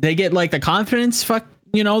losing, they get like the confidence.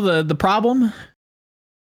 The problem.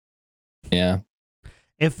 Yeah.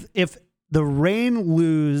 If the Reign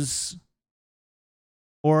lose,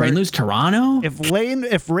 or Reign lose Toronto.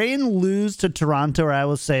 If Reign lose to Toronto, or I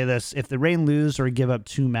will say this: if the Reign lose or give up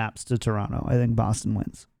 2 maps to Toronto, I think Boston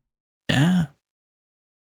wins. Yeah.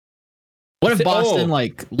 What if Boston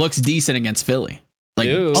looks decent against Philly?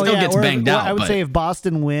 Still gets banged out. I would say if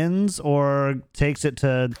Boston wins or takes it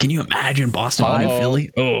to. Can you imagine Boston winning Philly?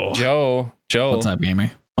 Oh, Joe. What's up, gamer?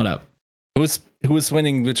 What up? Who's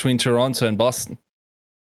winning between Toronto and Boston?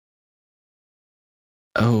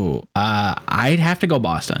 Oh, I'd have to go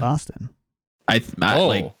Boston. Boston. I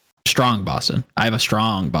like strong Boston. I have a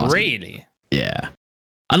strong Boston. Really? Yeah.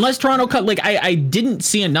 Unless Toronto cut. I didn't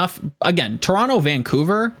see enough. Again, Toronto,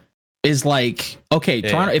 Vancouver is okay.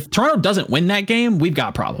 Toronto. If Toronto doesn't win that game, we've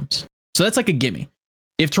got problems. So that's like a gimme.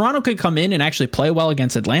 If Toronto could come in and actually play well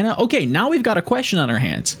against Atlanta, okay, now we've got a question on our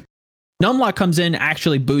hands. Numlock comes in,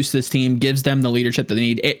 actually boosts this team, gives them the leadership that they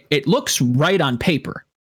need. It looks right on paper,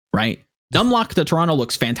 right? Numlock to Toronto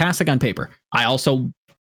looks fantastic on paper.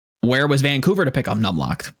 Where was Vancouver to pick up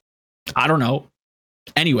Numlock? I don't know.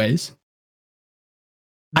 Anyways,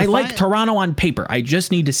 I like Toronto on paper. I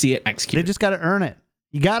just need to see it executed. They just got to earn it.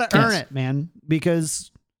 You got to earn it, man,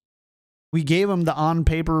 because we gave them the on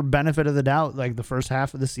paper benefit of the doubt, like the first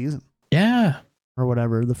half of the season. Yeah. Or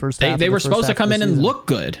whatever. The first half. They were supposed to come in and look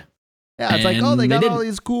good. Yeah, it's they got all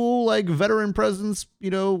these cool, veteran presence,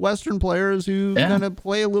 Western players who kind of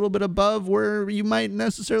play a little bit above where you might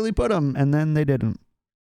necessarily put them, and then they didn't.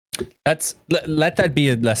 Let that be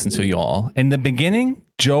a lesson to you all. In the beginning,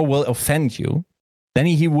 Joe will offend you. Then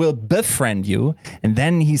he will befriend you, and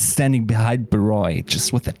then he's standing behind Baroy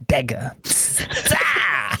just with a dagger.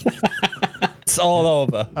 It's all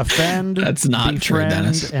over. Offend. That's not true,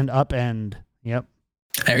 Dennis. And upend. Yep.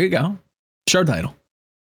 There you go. Show title.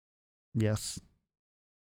 Yes.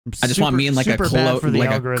 I just want me in a cloak.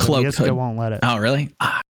 Yiska won't let it. Oh, really?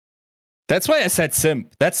 That's why I said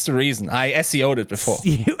simp. That's the reason. I SEO'd it before.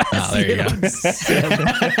 There you go.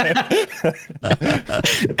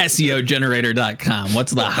 SEOgenerator.com.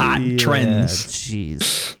 What's the hot trends?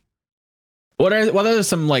 Jeez. What are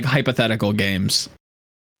some hypothetical games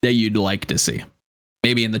that you'd like to see?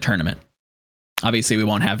 Maybe in the tournament. Obviously, we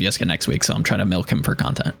won't have Yiska next week, so I'm trying to milk him for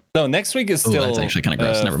content. No, next week is still. That's actually kind of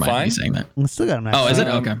gross. Never mind me saying that. We still got him next week. Is it?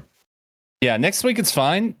 Okay. Yeah, next week it's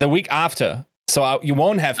fine. The week after. So you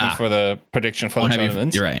won't have me for the prediction for the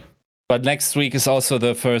tournament. You're right. But next week is also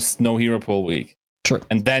the first No Hero Pool week. True.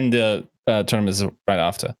 And then the tournament is right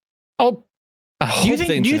after. Do you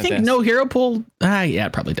think No Hero Pool? Yeah,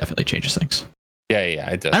 it probably definitely changes things. Yeah,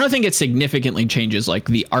 it does. I don't think it significantly changes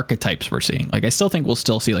the archetypes we're seeing. I still think we'll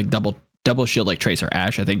still see double shield Tracer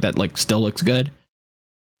Ashe. I think that still looks good.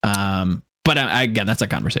 But again, that's a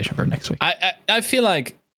conversation for next week. I feel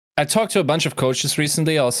like I talked to a bunch of coaches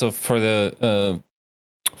recently, also for the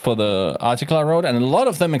article I wrote, and a lot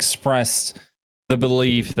of them expressed the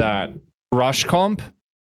belief that Rush Comp,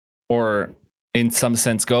 or in some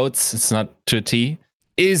sense Goats, it's not to a T,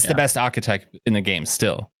 is the best archetype in the game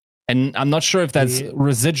still. And I'm not sure if that's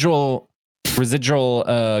residual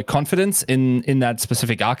residual confidence in that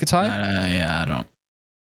specific archetype. Yeah, I don't.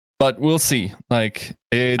 But we'll see. Like,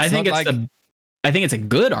 I think it's a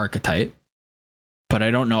good archetype, but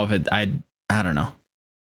I don't know if it. I don't know.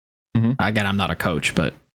 Mm-hmm. Again, I'm not a coach,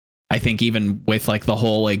 but I think even with like the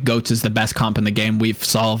whole like goats is the best comp in the game, we've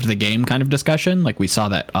solved the game kind of discussion. Like we saw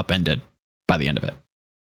that upended by the end of it.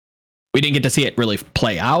 We didn't get to see it really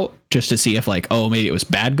play out, just to see if like, oh, maybe it was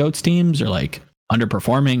bad goats teams or like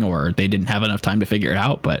underperforming, or they didn't have enough time to figure it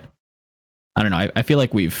out. But I don't know. I feel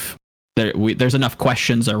like there's enough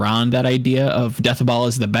questions around that idea of Death Ball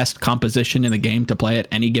is the best composition in the game to play at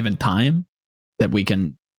any given time that we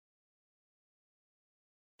can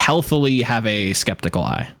healthily have a skeptical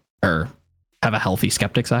eye, or have a healthy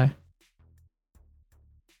skeptic's eye.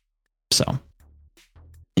 So,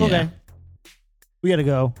 yeah. Okay, we gotta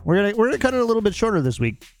go. We're gonna cut it a little bit shorter this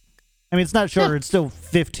week. I mean, it's not shorter. Yeah. It's still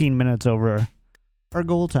 15 minutes over our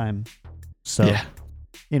goal time. So,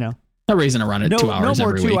 you know. No reason to run it 2 hours no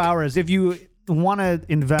more every 2 week. hours. If you want to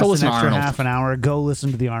invest an extra half an hour, go listen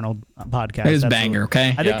to the Arnold podcast. It is banger,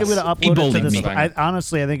 okay? I think I'm going to upload it to the...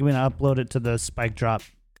 honestly, I think I'm going to upload it to the Spike Drop.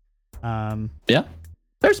 Yeah.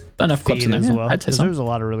 There's enough clips in there as well. There's a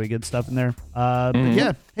lot of really good stuff in there. But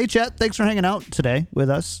yeah. Hey, chat. Thanks for hanging out today with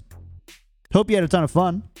us. Hope you had a ton of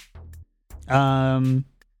fun.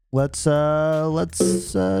 Let's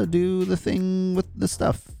do the thing with the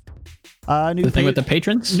stuff. Thing with the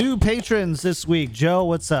patrons? New patrons this week. Joe,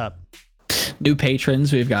 what's up? New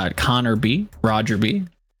patrons. We've got Connor B, Roger B,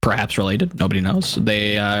 perhaps related. Nobody knows.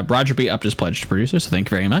 Roger B upped his pledge to producer, so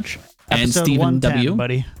thank you very much. Episode and Stephen W.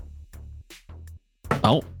 buddy.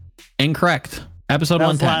 Oh, incorrect. Episode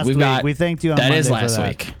 110. We thanked you on Monday. That is last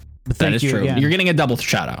week. That is true. Again. You're getting a double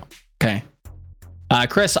shout out. Okay.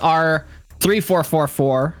 Chris R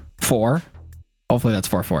 34444. Hopefully that's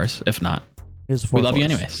 4 4s. If not, we love you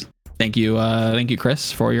anyways. Thank you,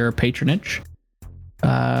 Chris, for your patronage.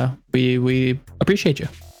 We appreciate you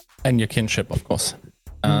and your kinship, of course.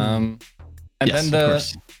 And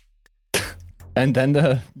yes, then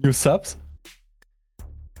the new subs.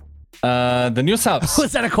 The new subs.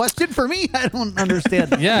 Was that a question for me? I don't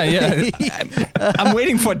understand. yeah. I'm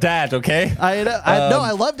waiting for that. Okay.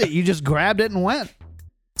 I loved it. You just grabbed it and went.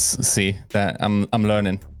 See that I'm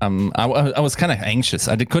learning. I was kind of anxious.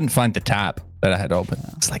 I couldn't find the tab that I had open.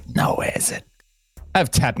 It's like, no, where is it? I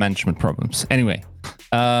have tab management problems. Anyway,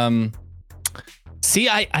 see,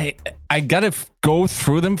 I gotta go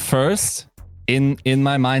through them first in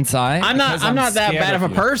my mind's eye. I'm not that bad of a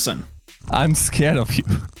person. I'm scared of you.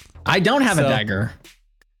 I don't have a dagger.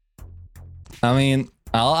 I mean,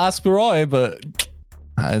 I'll ask Roy, but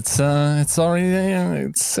it's already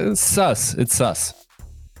it's sus. It's sus.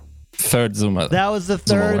 Third zoomer. That was the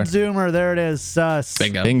third zoomer. There it is. Sus.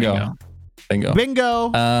 Bingo.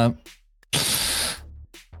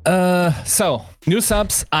 So new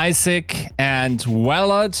subs, Isaac and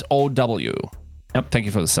Wellard OW. Yep. Thank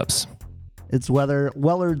you for the subs. It's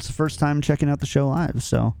Wellard's first time checking out the show live.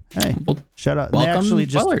 So hey, shout out. Welcome, they actually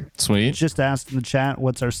Wellard. just asked in the chat,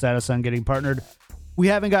 what's our status on getting partnered? We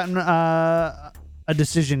haven't gotten a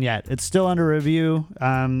decision yet. It's still under review.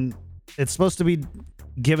 It's supposed to be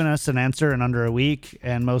giving us an answer in under a week,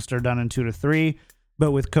 and most are done in 2 to 3.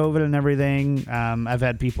 But with COVID and everything, I've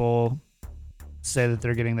had people say that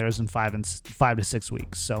they're getting theirs in 5 to 6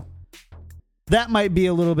 weeks. So that might be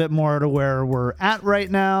a little bit more to where we're at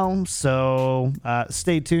right now. So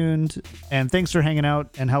stay tuned, and thanks for hanging out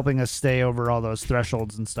and helping us stay over all those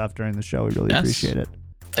thresholds and stuff during the show. We really appreciate it.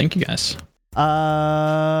 Thank you, guys.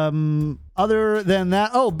 Other than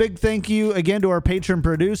that, big thank you again to our patron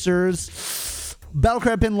producers.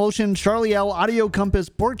 Battlecrab Pin Lotion, Charlie L, Audio Compass,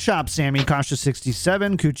 Pork Chop, Sammy, Kasha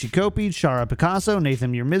 67, Coochie Kopi, Shara Picasso,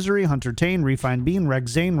 Nathan Your Misery, Hunter Tane, Refined Bean,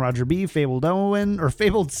 Rex Zane, Roger B, Fabled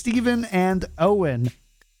Steven, and Owen.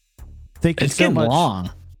 Thank you so much. It's getting long.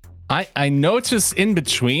 I noticed in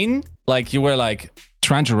between, like you were like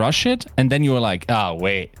trying to rush it, and then you were like, oh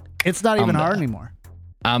wait. It's not even hard anymore.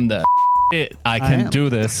 I'm the I can do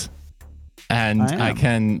this. And I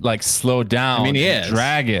can like slow down,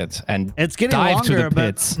 drag it, and it's getting dive longer, to the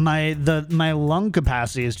pits. But my lung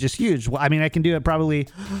capacity is just huge. I mean, I can do it probably.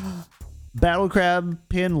 Battlecrab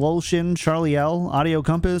Pin Lotion, Charlie L, Audio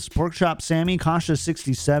Compass, Pork Chop Sammy, Kasha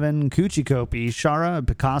 67, Coochie Kopi, Shara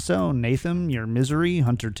Picasso, Nathan Your Misery,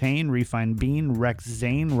 Hunter Tane, Refined Bean, Rex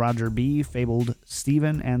Zane, Roger B, Fabled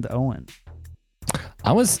Steven, and Owen.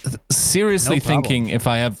 I was seriously thinking if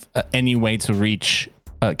I have any way to reach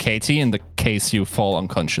Katie in the case you fall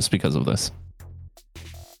unconscious because of this.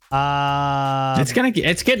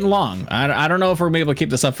 It's getting long. I don't know if we're gonna be able to keep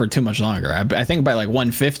this up for too much longer. I think by like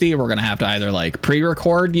 150, we're gonna have to either like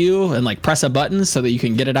pre-record you and like press a button so that you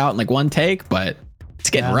can get it out in like one take. But it's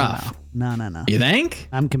getting rough. No. You think?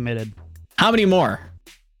 I'm committed. How many more?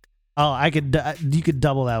 Oh, you could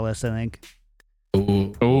double that list, I think.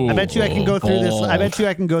 Ooh. I bet you I can go through this. I bet you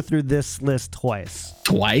I can go through this list twice.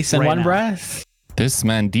 Twice in one breath? This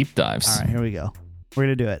man deep dives. All right, here we go. We're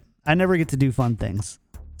going to do it. I never get to do fun things,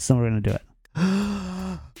 so we're going to do it.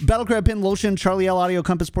 Battlecry Pin Lotion, Charlie L Audio,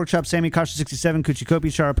 Compass Pork Chop, Sammy, Kasha 67, Kuchi Kopi,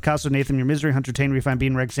 Shara Picasso, Nathan Your Misery, Hunter Tane, Refine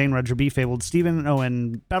Bean, Rex Zane, Roger B, Fabled Steven,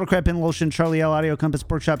 Owen, Battlecry Pin Lotion, Charlie L Audio, Compass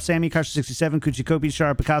Pork Chop, Sammy, Kasha 67, Kuchi Kopi,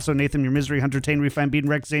 Shara Picasso, Nathan Your Misery, Hunter Tane, Refine Bean,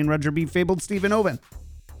 Rex Zane, Roger B, Fabled Steven, Owen.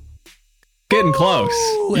 Getting close.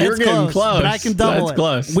 You're getting close. But I can double That's it.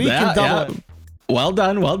 Close. We can double it. Well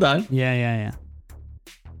done. Yeah.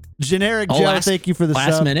 Generic Joe, thank you for the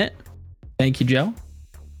last sub. minute. Thank you, Joe.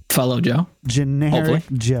 Fellow Joe. Generic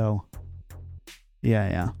Joe.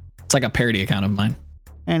 Yeah. It's like a parody account of mine.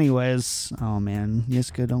 Anyways, oh man,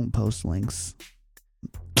 Yiska, don't post links.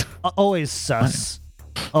 Always sus.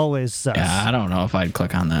 Always sus. Yeah, I don't know if I'd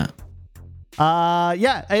click on that.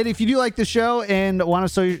 Yeah, and if you do like the show and want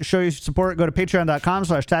to show your support, go to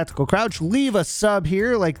patreon.com/tacticalcrouch. Leave a sub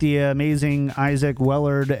here like the amazing Isaac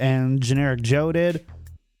Wellard and Generic Joe did,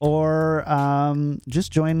 or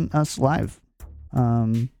just join us live.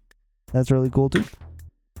 That's really cool too.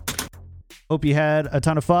 Hope you had a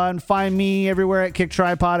ton of fun. Find me everywhere at Kick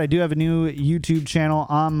Tripod. I do have a new YouTube channel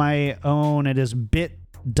on my own. It is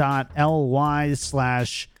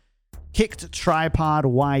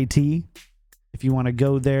bit.ly/KickedTripodYT. If you want to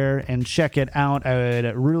go there and check it out, I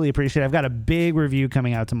would really appreciate it. I've got a big review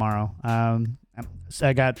coming out tomorrow. I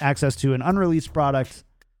got access to an unreleased product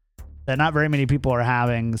that not very many people are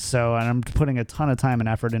having, and I'm putting a ton of time and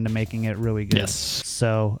effort into making it really good. Yes.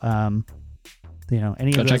 So,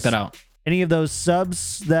 check that out. Any of those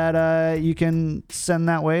subs that you can send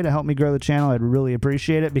that way to help me grow the channel, I'd really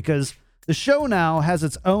appreciate it, because the show now has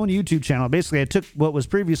its own YouTube channel. Basically, I took what was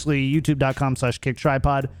previously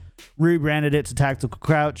youtube.com/KickTripod, rebranded it to Tactical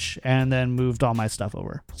Crouch, and then moved all my stuff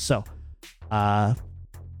over. So,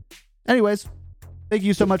 anyways, thank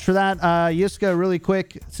you so much for that. Yiska, really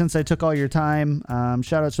quick, since I took all your time,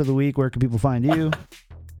 shout outs for the week. Where can people find you?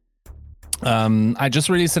 I just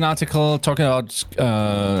released an article talking about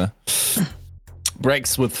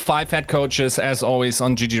breaks with 5 head coaches, as always,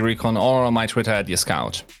 on GG Recon or on my Twitter at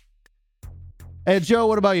Yiskout. Hey, Joe,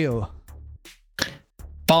 what about you?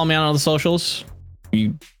 Follow me on all the socials.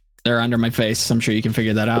 They're under my face. I'm sure you can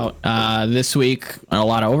figure that out. This week, a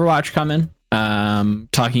lot of Overwatch coming.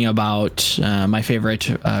 Talking about my favorite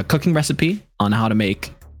cooking recipe on how to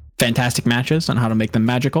make fantastic matches, on how to make them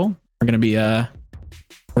magical. We're going to be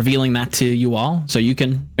revealing that to you all, so you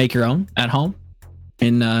can make your own at home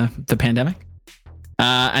in the pandemic.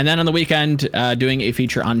 And then on the weekend, doing a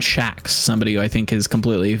feature on Shaxx, somebody who I think has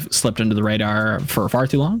completely slipped under the radar for far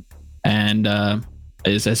too long, and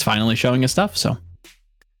is finally showing his stuff. So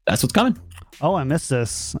that's what's coming. Oh, I missed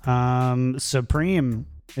this. Supreme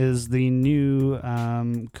is the new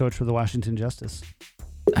coach for the Washington Justice.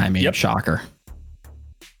 I mean, Shocker.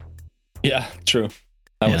 Yeah, true.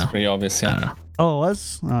 That was pretty obvious. Yeah. I don't know. Oh, it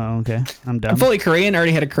was? Oh, okay. I'm done. I'm fully Korean.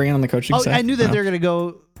 Already had a Korean on the coaching staff. I knew that they were going to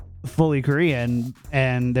go fully Korean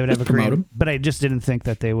and they would have a Korean, but I just didn't think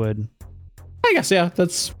that they would. I guess, yeah,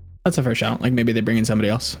 that's a fair shout. Like maybe they bring in somebody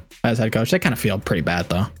else as head coach. They kind of feel pretty bad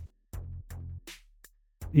though.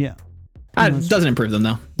 Yeah. It doesn't improve them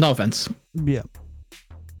though. No offense. Yeah.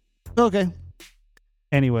 Okay.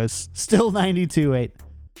 Anyways, still 92.8.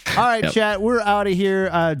 All right, chat, we're out of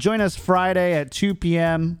here. Join us Friday at 2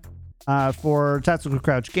 p.m. For Tactical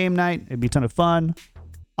Crouch game night. It'd be a ton of fun.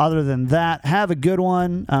 Other than that, have a good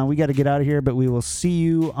one. We got to get out of here, but we will see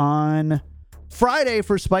you on Friday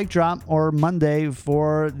for Spike Drop or Monday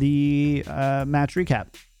for the match recap.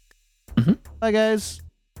 Mm-hmm. Bye, guys.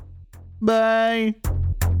 Bye.